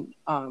being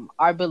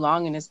our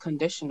belonging is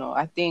conditional.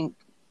 I think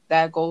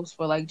that goes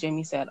for, like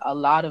Jamie said, a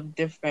lot of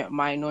different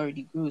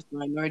minority groups.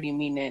 Minority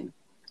meaning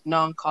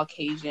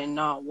non-Caucasian,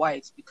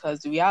 non-whites,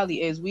 because the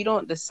reality is we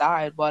don't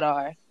decide what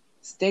our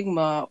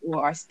stigma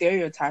or our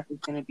stereotype is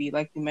going to be.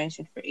 Like you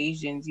mentioned, for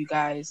Asians, you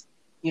guys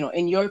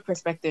in your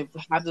perspective,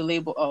 have the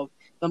label of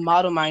the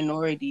model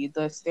minority,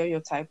 the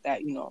stereotype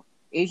that,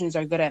 Asians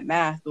are good at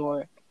math,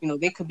 or,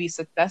 they could be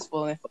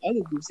successful. And for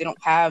other groups, they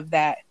don't have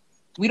that.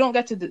 We don't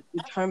get to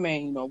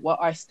determine, what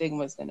our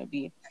stigma is going to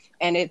be.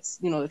 And it's,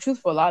 the truth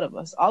for a lot of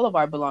us. All of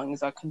our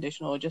belongings are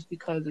conditional just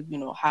because of,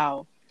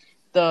 how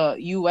the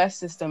U.S.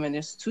 system and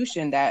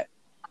institution that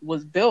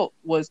was built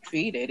was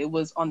created. It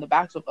was on the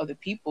backs of other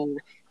people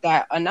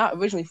that are not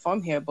originally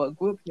from here, but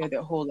grew up here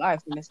their whole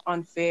life, and it's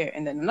unfair.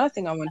 And then another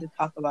thing I wanted to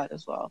talk about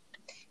as well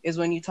is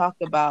when you talk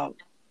about,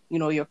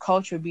 your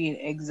culture being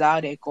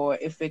exotic, or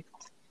if it's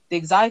the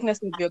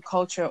exoticness of your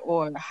culture,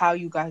 or how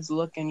you guys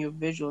look in your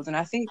visuals. And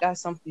I think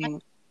that's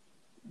something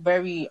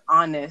very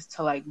honest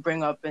to like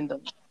bring up in the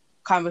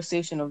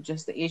conversation of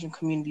just the Asian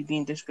community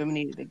being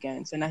discriminated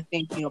against. And I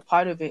think,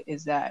 part of it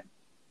is that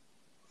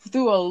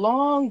through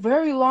a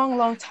very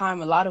long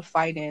time, a lot of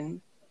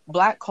fighting,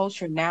 Black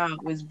culture now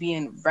is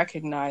being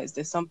recognized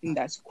as something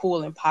that's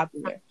cool and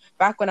popular.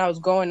 Back when I was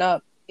growing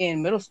up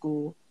in middle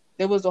school,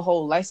 there was a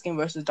whole light skin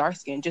versus dark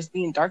skin. Just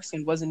being dark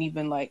skin wasn't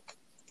even like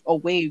a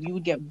wave. You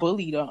would get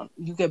bullied on.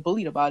 You get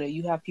bullied about it.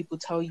 You have people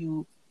tell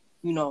you,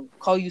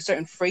 call you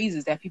certain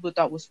phrases that people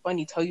thought was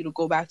funny, tell you to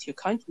go back to your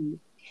country.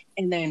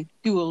 And then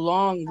through a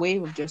long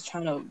wave of just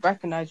trying to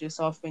recognize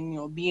yourself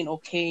and, being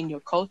okay in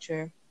your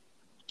culture,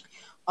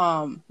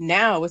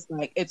 now it's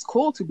like it's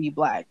cool to be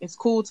Black, it's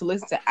cool to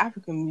listen to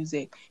African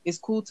music, it's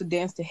cool to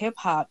dance to hip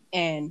hop.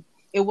 And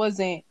it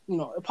wasn't,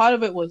 part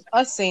of it was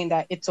us saying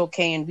that it's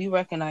okay, and we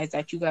recognize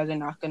that you guys are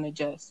not going to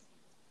just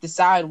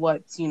decide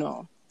what's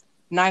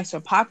nice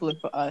or popular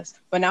for us,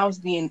 but now it's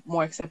being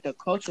more accepted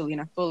culturally.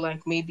 And I feel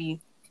like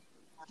maybe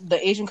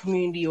the Asian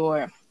community,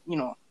 or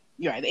you're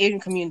right, the Asian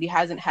community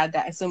hasn't had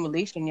that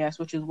assimilation yet,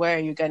 which is where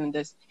you're getting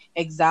this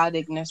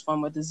exoticness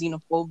from, or the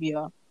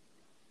xenophobia,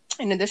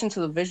 in addition to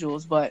the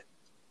visuals. But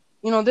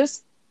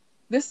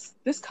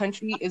this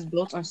country is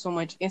built on so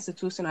much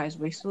institutionalized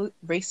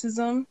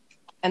racism,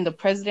 and the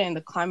president and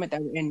the climate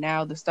that we're in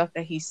now, the stuff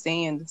that he's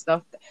saying, the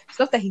stuff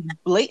that he's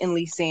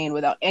blatantly saying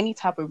without any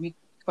type of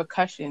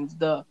repercussions,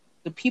 the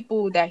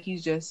people that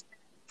he's just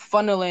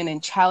funneling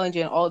and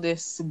challenging all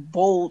this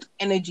bold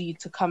energy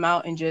to come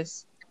out and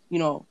just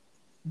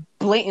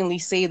blatantly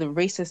say the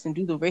racist and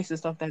do the racist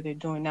stuff that they're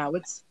doing now.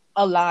 It's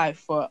alive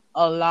for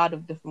a lot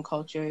of different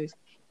cultures.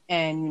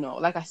 And,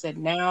 like I said,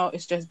 now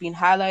it's just being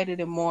highlighted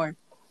in more.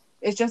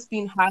 It's just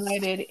being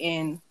highlighted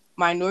in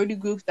minority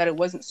groups that it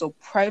wasn't so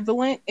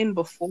prevalent in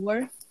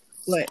before,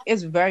 but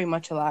it's very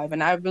much alive.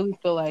 And I really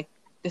feel like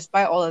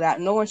despite all of that,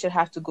 no one should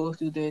have to go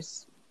through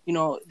this.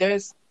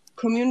 There's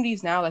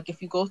communities now, like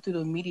if you go through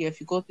the media, if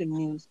you go through the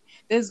news,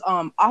 there's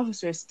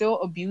officers still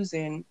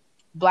abusing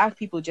Black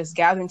people just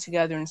gathering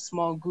together in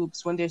small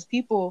groups, when there's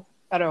people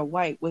that are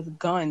white with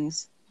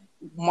guns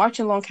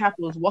marching along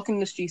Capitals, walking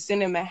the streets,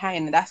 sitting in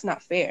Manhattan, and that's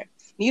not fair.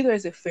 Neither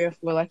is it fair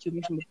for, like you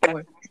mentioned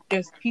before,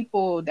 just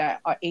people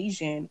that are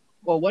Asian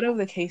or whatever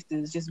the case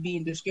is, just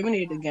being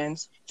discriminated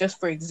against just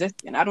for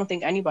existing. I don't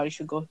think anybody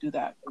should go through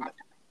that.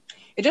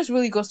 It just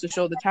really goes to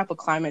show the type of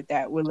climate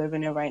that we're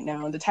living in right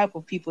now and the type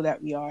of people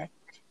that we are.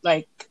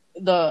 Like,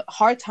 the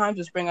hard times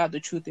just bring out the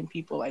truth in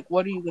people. Like,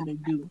 what are you going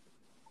to do?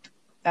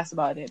 That's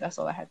about it. That's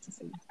all I had to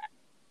say.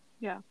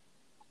 Yeah.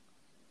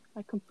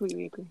 I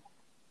completely agree.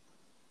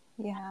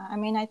 Yeah, I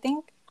mean, I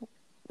think...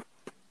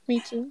 Me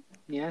too.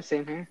 Yeah,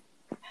 same here.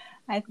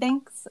 I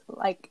think,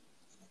 like,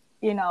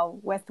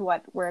 with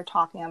what we're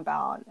talking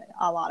about,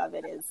 a lot of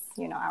it is,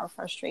 our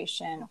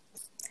frustration,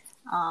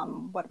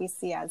 what we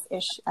see as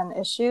an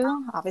issue.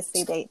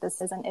 Obviously,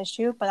 this is an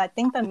issue, but I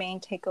think the main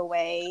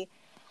takeaway,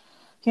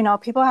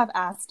 people have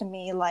asked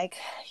me, like,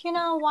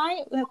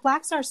 why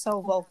Blacks are so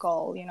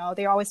vocal,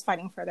 they're always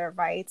fighting for their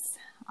rights.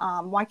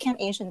 Why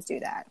can't Asians do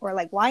that? Or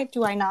like, why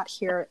do I not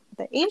hear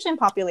the Asian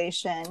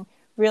population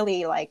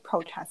really like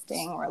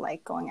protesting or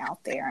like going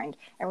out there and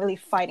really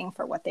fighting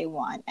for what they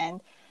want? And,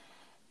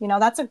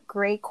 that's a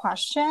great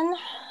question.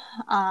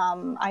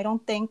 I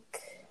don't think,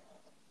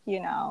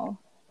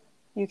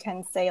 you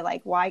can say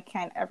like, why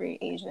can't every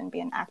Asian be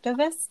an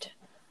activist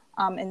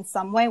in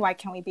some way? Why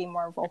can't we be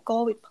more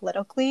vocal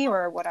politically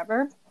or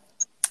whatever?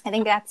 I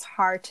think that's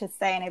hard to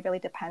say, and it really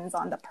depends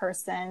on the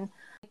person.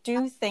 I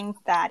do think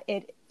that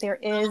there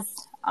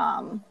is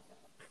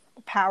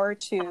power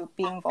to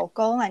being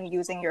vocal and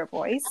using your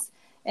voice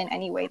in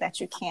any way that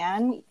you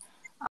can.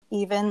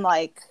 Even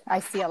like I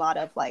see a lot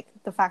of like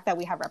the fact that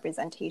we have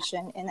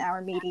representation in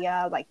our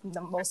media, like the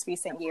most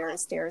recent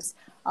years, there's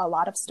a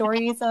lot of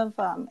stories of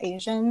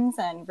Asians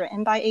and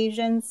written by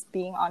Asians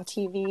being on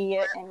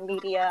TV and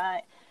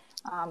media,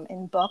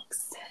 in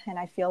books. And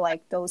I feel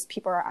like those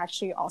people are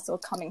actually also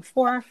coming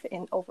forth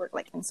in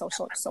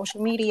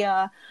social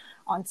media,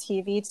 on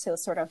TV, to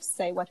sort of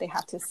say what they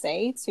have to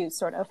say, to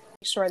sort of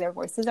make sure their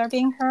voices are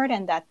being heard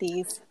and that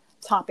these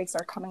topics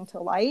are coming to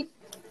light.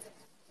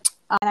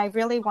 And I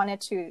really wanted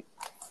to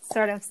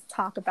sort of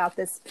talk about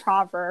this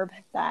proverb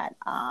that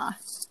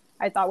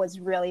I thought was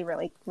really,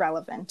 really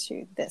relevant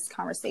to this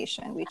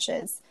conversation, which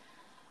is,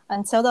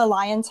 until the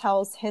lion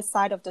tells his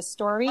side of the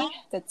story,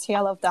 the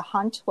tale of the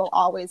hunt will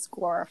always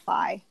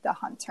glorify the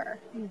hunter.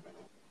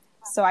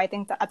 So I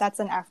think that that's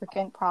an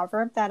African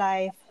proverb that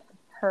I've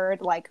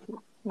heard like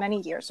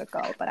many years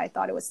ago, but I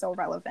thought it was so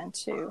relevant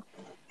to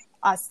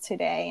us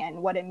today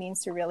and what it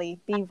means to really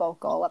be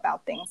vocal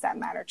about things that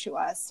matter to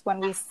us. When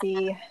we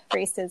see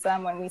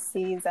racism, when we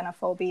see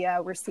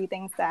xenophobia, we see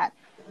things that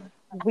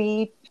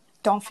we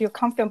don't feel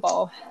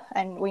comfortable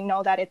and we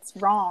know that it's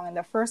wrong in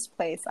the first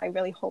place. I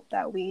really hope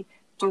that we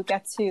do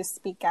get to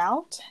speak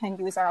out and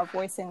use our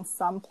voice in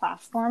some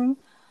platform,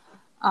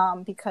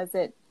 because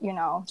it,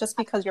 just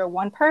because you're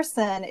one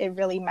person, it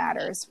really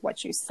matters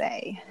what you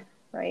say,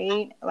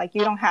 right? Like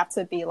you don't have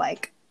to be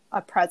like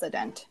a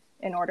president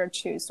in order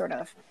to sort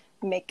of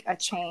make a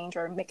change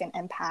or make an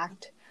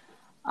impact,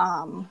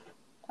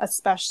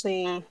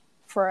 especially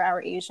for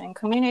our Asian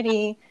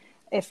community.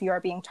 If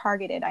you're being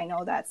targeted, I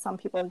know that some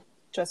people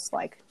just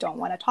like don't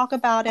want to talk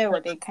about it,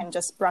 or they can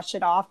just brush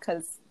it off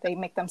because they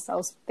make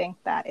themselves think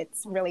that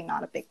it's really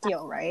not a big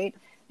deal, right?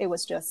 It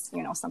was just,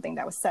 something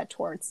that was said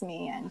towards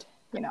me, and,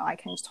 I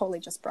can totally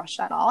just brush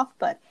that off.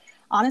 But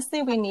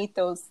honestly, we need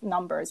those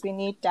numbers. We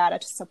need data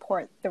to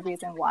support the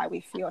reason why we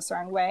feel a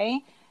certain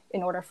way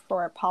in order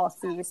for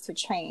policies to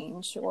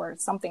change or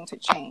something to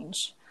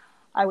change.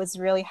 I was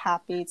really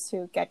happy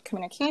to get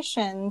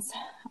communications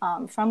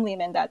from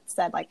Lehman that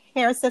said, like,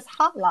 here's this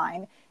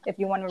hotline if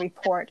you want to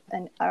report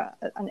an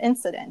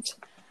incident.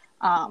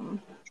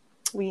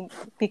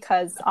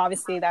 Because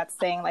obviously that's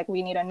saying, like,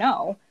 we need to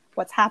know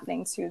what's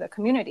happening to the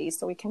community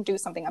so we can do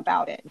something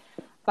about it.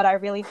 But I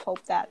really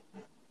hope that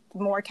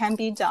more can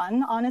be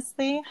done,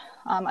 honestly,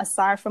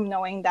 aside from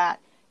knowing that,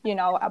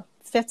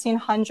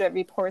 1,500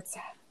 reports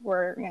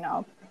were,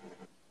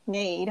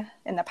 made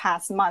in the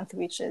past month,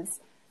 which is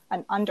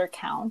an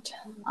undercount.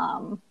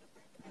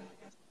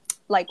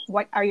 Like,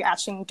 what are you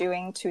actually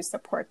doing to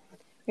support,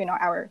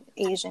 our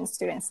Asian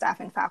students, staff,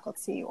 and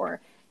faculty,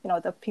 or,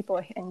 the people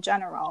in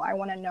general? I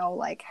want to know,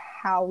 like,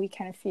 how we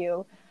can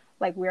feel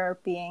like we're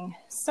being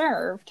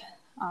served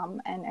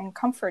and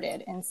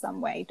comforted in some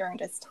way during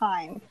this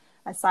time,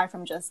 aside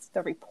from just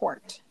the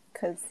report.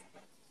 Because,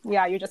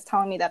 yeah, you're just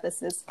telling me that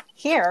this is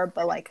here,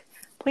 but, like,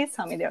 please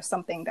tell me there's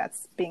something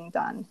that's being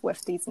done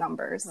with these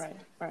numbers.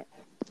 Right.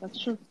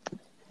 That's true.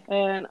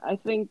 And I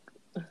think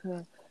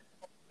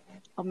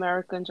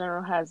America in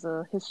general has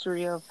a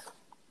history of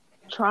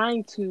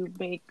trying to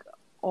make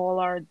all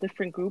our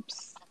different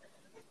groups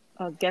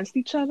against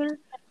each other.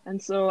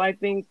 And so I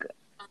think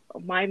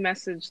my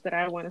message that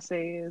I want to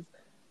say is,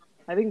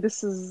 I think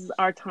this is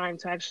our time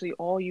to actually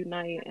all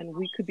unite, and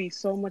we could be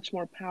so much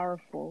more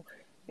powerful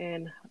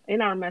in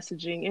our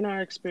messaging, in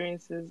our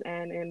experiences,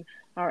 and in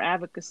our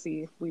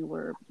advocacy if we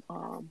were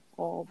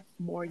all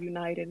more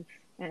united.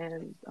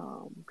 And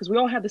because we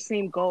all have the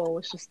same goal,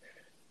 it's just,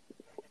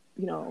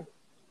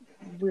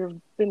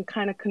 we've been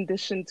kind of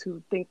conditioned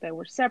to think that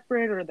we're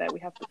separate, or that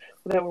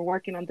that we're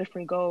working on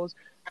different goals,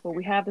 but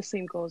we have the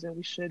same goals, and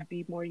we should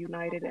be more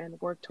united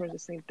and work towards the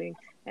same thing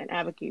and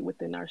advocate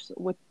within our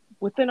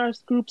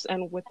groups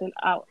and within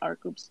our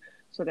groups,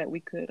 so that we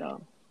could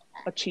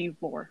achieve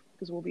more,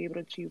 because we'll be able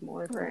to achieve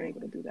more if we're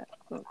able to do that.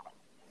 So,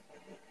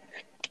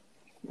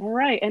 all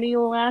right, any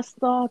last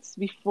thoughts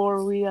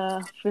before we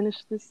finish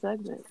this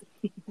segment?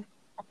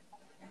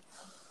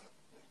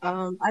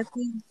 I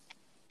think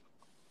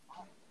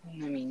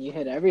you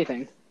hit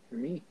everything for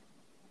me.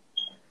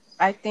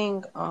 I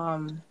think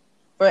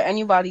for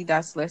anybody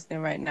that's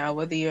listening right now,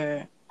 whether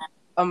you're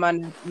a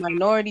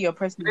minority, a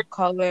person of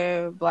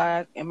color,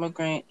 Black,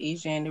 immigrant,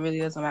 Asian, it really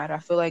doesn't matter. I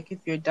feel like if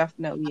you're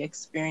definitely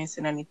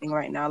experiencing anything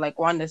right now, like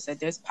Wanda said,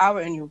 there's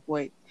power in your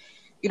voice.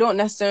 You don't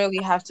necessarily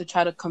have to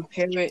try to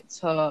compare it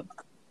to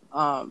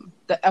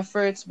the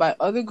efforts by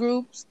other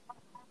groups,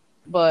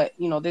 but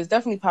there's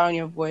definitely power in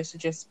your voice. So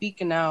just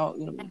speaking out,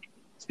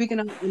 speaking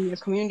out in your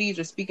communities,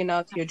 or speaking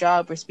out to your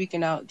job, or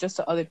speaking out just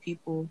to other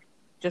people,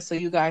 just so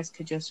you guys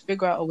could just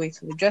figure out a way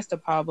to address the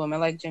problem. And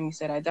like Jimmy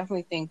said, I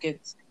definitely think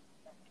it's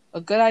a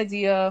good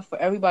idea for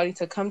everybody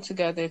to come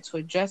together to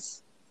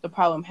address the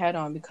problem head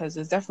on, because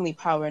there's definitely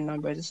power in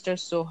numbers. It's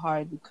just so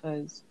hard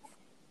because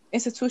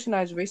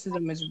institutionalized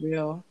racism is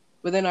real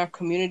within our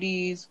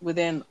communities,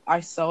 within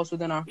ourselves,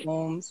 within our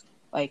homes.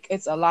 Like,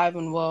 it's alive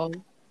and well.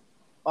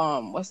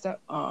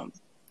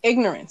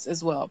 Ignorance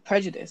as well,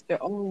 prejudice, they're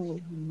all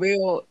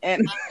real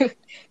and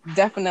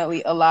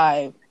definitely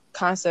alive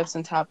concepts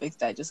and topics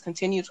that just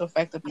continue to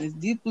affect us, and is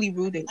deeply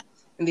rooted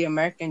in the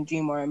American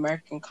dream or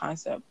American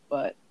concept.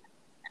 But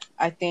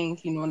I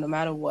think, no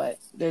matter what,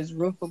 there's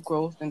room for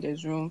growth, and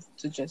there's room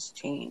to just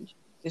change.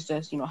 It's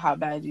just, how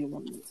bad do you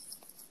want it?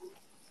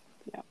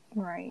 Yeah,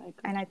 right.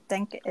 And I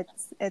think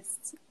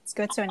it's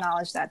good to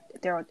acknowledge that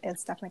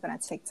it's definitely going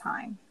to take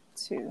time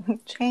to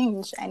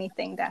change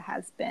anything that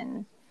has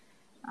been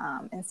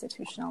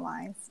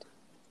institutionalized.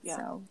 Yeah.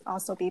 So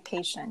also be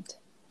patient.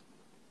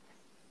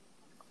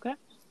 Okay.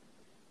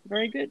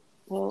 Very good.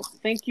 Well,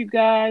 thank you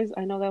guys.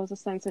 I know that was a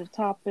sensitive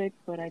topic,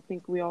 but I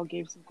think we all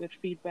gave some good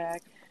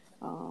feedback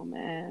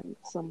and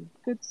some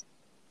good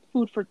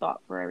food for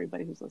thought for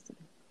everybody who's listening.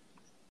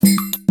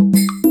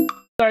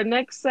 Our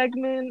next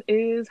segment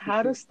is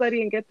how to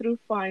study and get through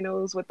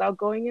finals without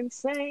going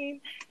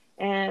insane.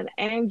 And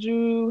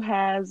Andrew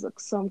has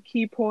some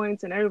key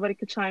points, and everybody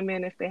could chime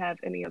in if they have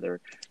any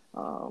other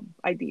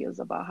ideas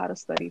about how to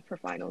study for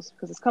finals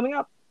because it's coming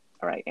up.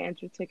 All right,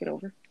 Andrew, take it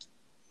over.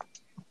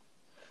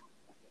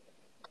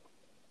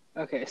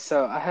 Okay,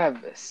 so I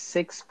have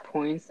 6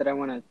 points that I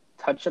want to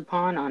touch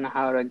upon on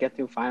how to get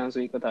through finals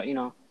week without,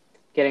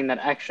 getting that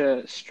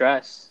extra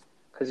stress,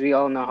 because we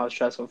all know how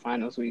stressful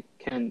finals week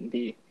can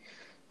be.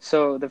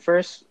 So the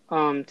first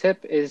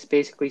tip is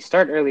basically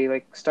start early,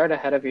 like start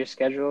ahead of your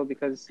schedule,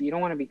 because you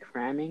don't want to be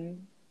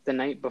cramming the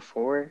night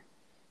before,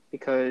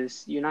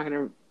 because you're not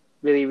going to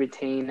really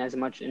retain as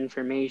much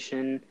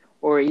information,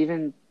 or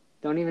even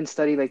don't even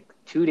study like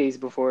 2 days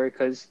before,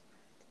 because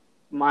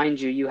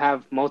mind you, you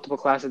have multiple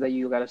classes that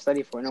you got to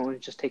study for. No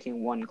one's just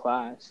taking one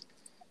class.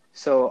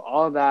 So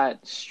all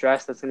that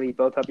stress that's going to be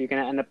built up, you're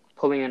going to end up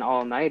pulling an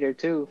all-nighter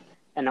too.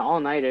 And an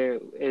all-nighter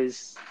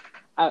is,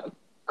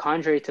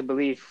 contrary to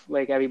belief,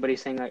 like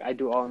everybody's saying, like I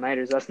do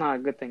all-nighters. That's not a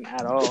good thing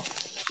at all,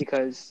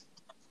 because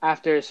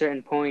after a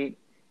certain point,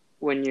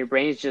 when your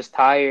brain's just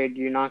tired,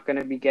 you're not going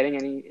to be getting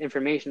any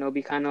information. It'll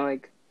be kind of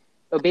like,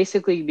 it'll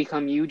basically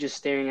become you just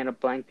staring at a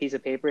blank piece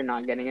of paper and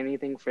not getting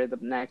anything for the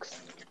next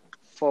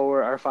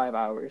 4 or 5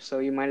 hours. So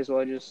you might as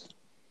well just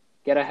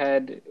get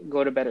ahead,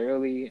 go to bed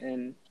early,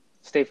 and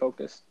stay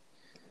focused.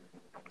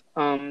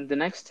 The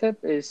next tip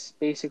is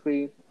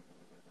basically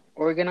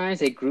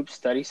organize a group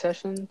study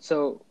session.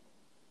 So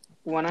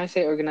when I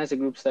say organize a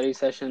group study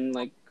session,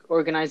 like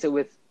organize it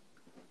with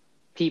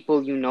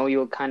people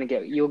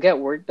you'll get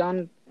work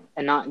done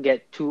and not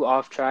get too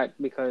off track,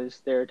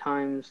 because there are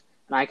times,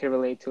 and I can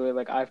relate to it,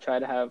 like I've tried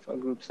to have a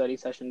group study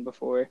session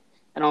before,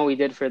 and all we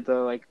did for the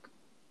like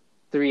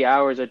 3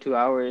 hours or 2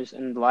 hours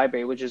in the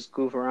library was just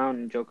goof around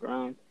and joke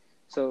around.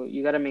 So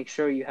you got to make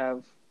sure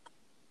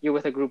you're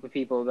with a group of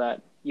people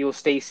that you'll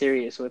stay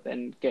serious with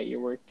and get your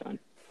work done.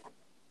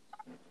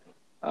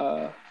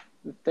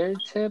 The third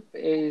tip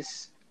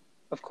is,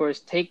 of course,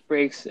 take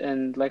breaks.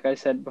 And like I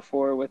said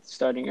before, with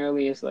starting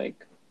early, is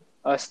like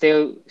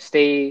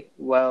stay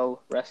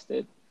well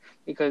rested,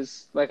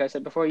 because like I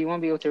said before, you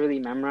won't be able to really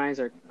memorize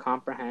or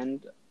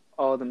comprehend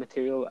all the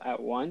material at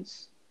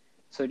once.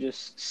 So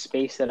just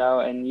space it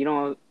out, and you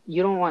don't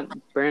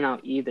want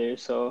burnout either.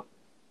 So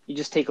you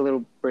just take a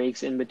little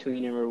breaks in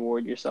between and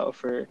reward yourself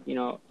for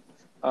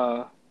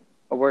a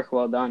work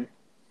well done.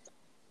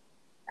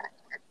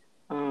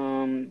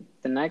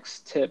 The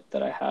next tip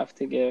that I have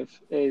to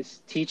give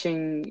is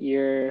teaching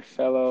your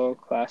fellow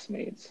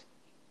classmates.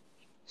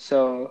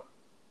 So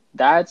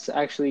that's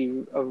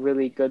actually a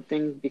really good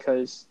thing,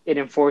 because it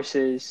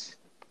enforces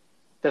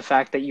the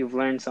fact that you've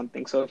learned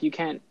something. So if you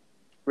can't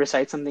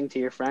recite something to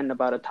your friend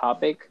about a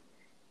topic,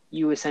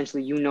 you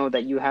essentially know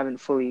that you haven't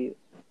fully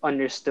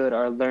understood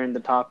or learned the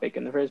topic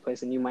in the first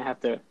place, and you might have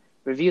to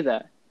review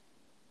that.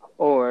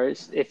 Or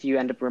if you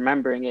end up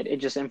remembering it, it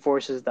just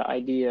enforces the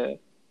idea.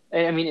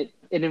 I mean,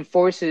 it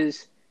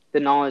enforces the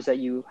knowledge that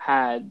you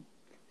had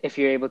if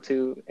you're able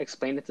to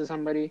explain it to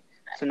somebody.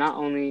 So not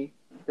only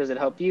does it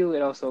help you,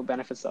 it also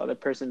benefits the other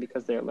person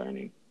because they're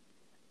learning.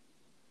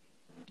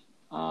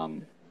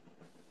 And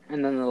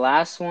then the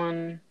last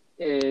one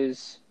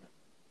is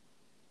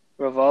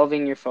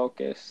revolving your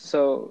focus.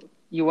 So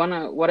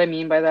what I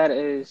mean by that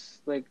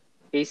is like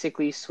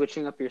basically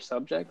switching up your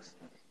subjects,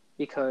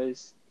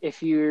 because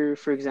if you're,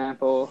 for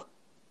example,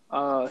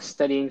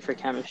 studying for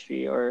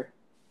chemistry or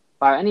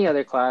any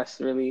other class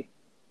really,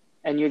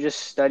 and you're just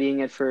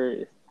studying it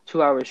for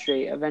 2 hours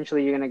straight,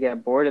 eventually you're going to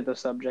get bored of the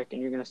subject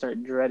and you're going to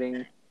start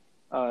dreading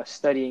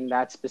studying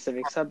that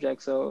specific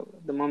subject. So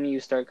the moment you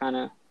start kind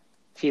of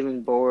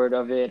feeling bored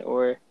of it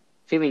or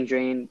feeling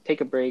drained,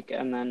 take a break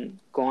and then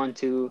go on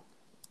to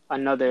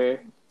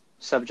another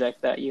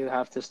subject that you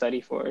have to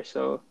study for.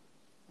 So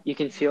you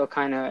can feel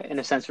kind of, in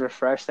a sense,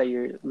 refreshed that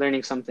you're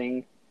learning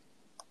something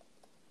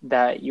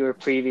that you were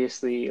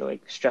previously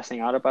like stressing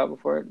out about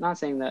before. Not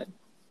saying that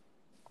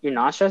you're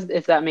not stressed,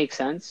 if that makes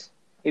sense.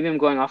 Maybe I'm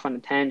going off on a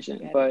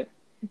tangent, but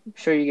I'm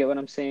sure you get what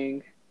I'm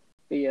saying.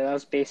 But yeah, that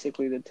was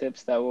basically the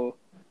tips that will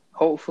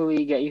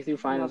hopefully get you through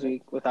finals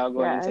week without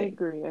going insane. I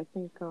agree. I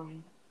think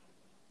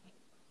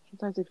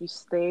sometimes if you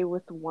stay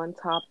with one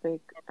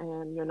topic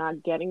and you're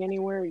not getting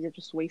anywhere, you're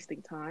just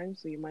wasting time.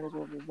 So you might as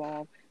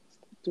well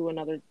do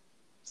another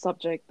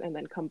subject, and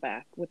then come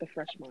back with a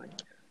fresh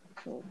mind.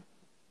 So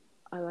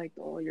I liked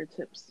all your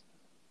tips.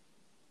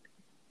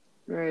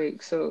 Right.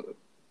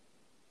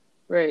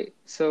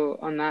 So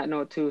on that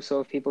note too,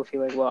 so if people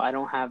feel like, well, I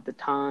don't have the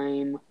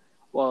time,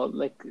 well,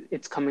 like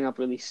it's coming up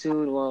really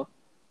soon, well,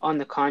 on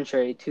the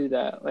contrary to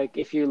that, like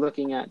if you're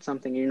looking at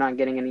something you're not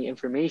getting any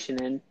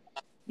information in,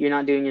 you're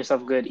not doing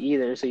yourself good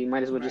either. So you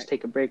might as well just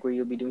take a break where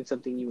you'll be doing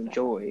something you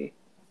enjoy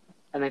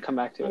and then come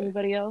back to it.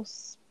 Anybody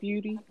else?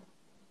 Beauty?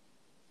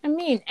 I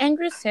mean,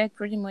 Andrew said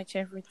pretty much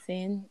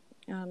everything.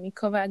 He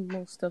covered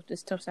most of the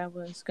stuff I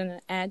was going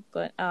to add,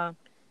 but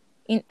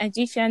in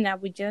addition, I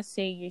would just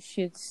say you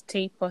should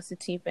stay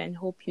positive and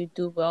hope you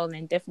do well,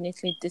 and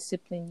definitely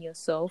discipline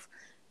yourself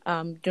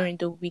during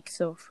the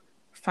weeks of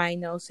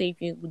final. So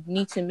if you would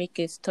need to make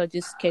a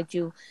study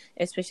schedule,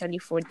 especially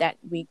for that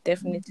week,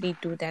 definitely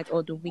do that,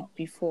 or the week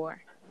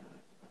before.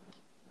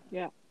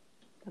 Yeah,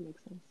 that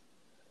makes sense.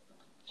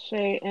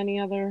 Shay, any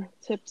other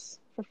tips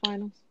for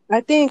finals?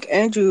 I think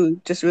Andrew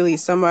just really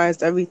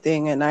summarized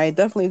everything, and I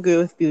definitely agree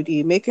with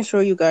Beauty. Making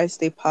sure you guys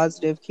stay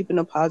positive, keeping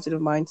a positive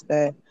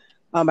mindset.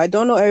 I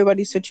don't know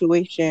everybody's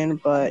situation,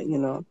 but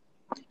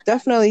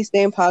definitely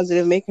staying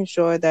positive, making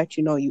sure that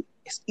you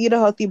eat a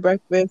healthy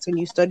breakfast and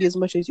you study as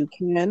much as you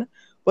can,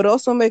 but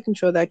also making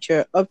sure that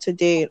you're up to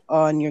date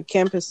on your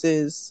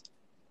campuses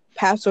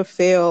pass or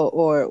fail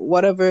or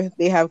whatever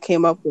they have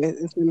came up with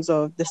in terms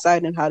of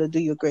deciding how to do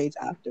your grades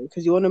after,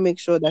 because you want to make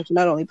sure that you're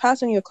not only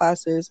passing your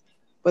classes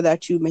but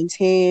that you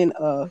maintain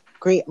a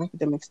great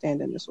academic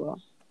standing as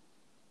well.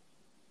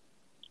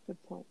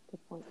 Good point. Good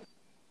point.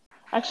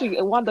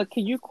 Actually, Wanda,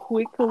 can you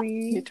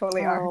quickly? You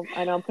totally are.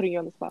 I know I'm putting you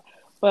on the spot,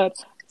 but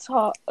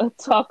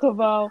talk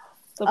about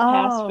the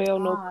pass fail,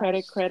 no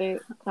credit kind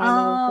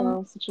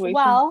of situation.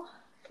 Well,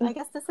 I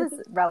guess this is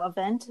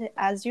relevant.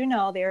 As you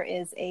know, there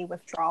is a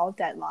withdrawal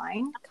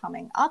deadline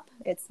coming up.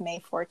 It's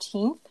May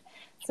 14th.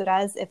 So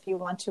that is if you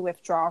want to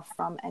withdraw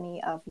from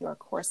any of your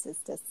courses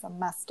this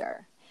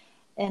semester.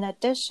 In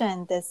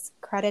addition, this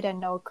credit and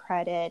no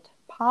credit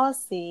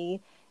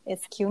policy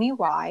is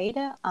CUNY-wide.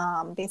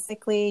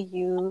 Basically,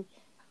 you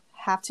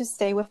have to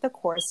stay with the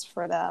course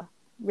for the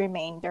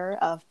remainder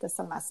of the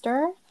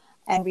semester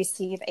and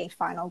receive a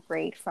final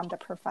grade from the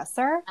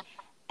professor,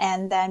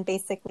 and then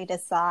basically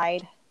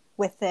decide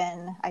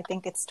within, I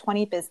think it's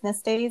 20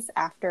 business days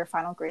after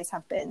final grades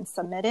have been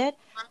submitted,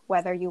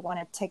 whether you want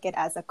to take it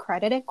as a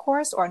credited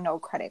course or no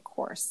credit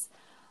course.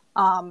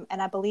 And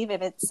I believe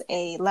if it's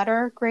a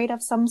letter grade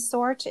of some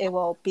sort, it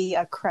will be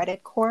a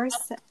credit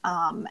course,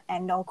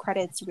 and no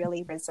credit's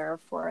really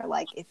reserved for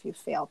like if you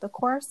failed the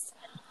course.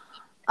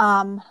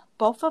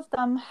 Both of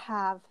them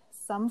have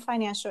some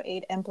financial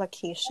aid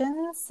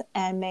implications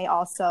and may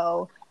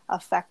also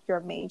affect your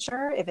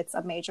major if it's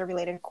a major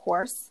related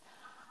course.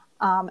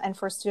 And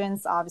for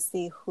students,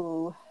 obviously,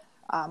 who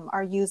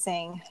are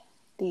using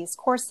these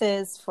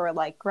courses for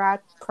like grad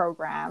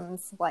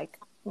programs, like,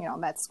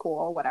 med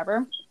school,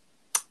 whatever,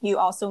 you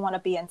also want to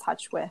be in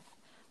touch with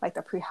like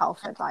the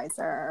pre-health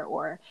advisor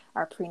or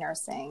our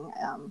pre-nursing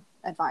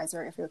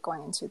advisor if you're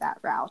going into that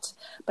route.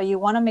 But you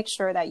want to make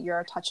sure that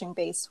you're touching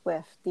base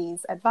with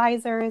these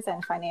advisors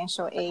and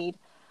financial aid,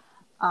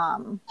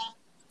 the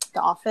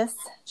office,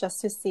 just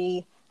to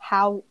see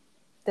how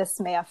this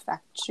may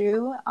affect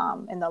you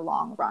in the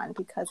long run,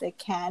 because it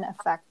can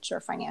affect your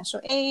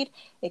financial aid,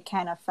 it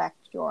can affect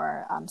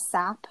your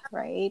SAP,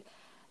 right,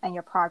 and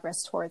your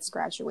progress towards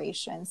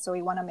graduation. So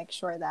we want to make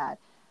sure that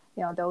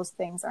those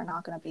things are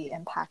not going to be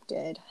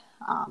impacted.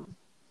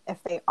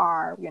 If they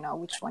are,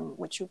 which one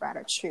would you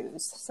rather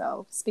choose?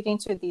 So speaking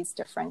to these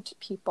different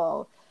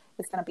people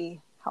is going to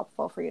be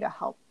helpful for you to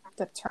help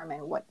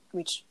determine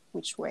which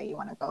way you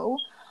want to go.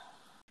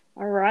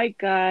 All right,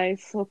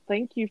 guys. So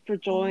thank you for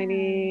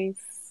joining.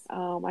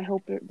 I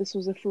hope this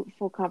was a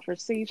fruitful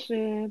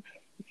conversation.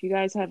 If you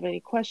guys have any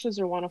questions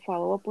or want to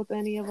follow up with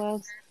any of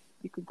us,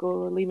 you could go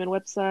to the Lehman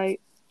website,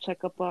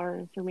 check up our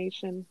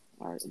information.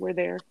 We're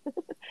there.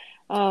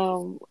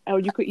 Or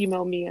you could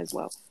email me as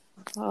well.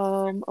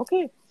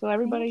 Okay. So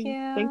everybody,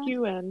 thank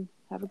you and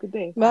have a good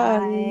day.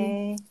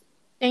 Bye.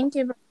 Thank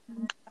you.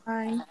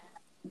 Bye.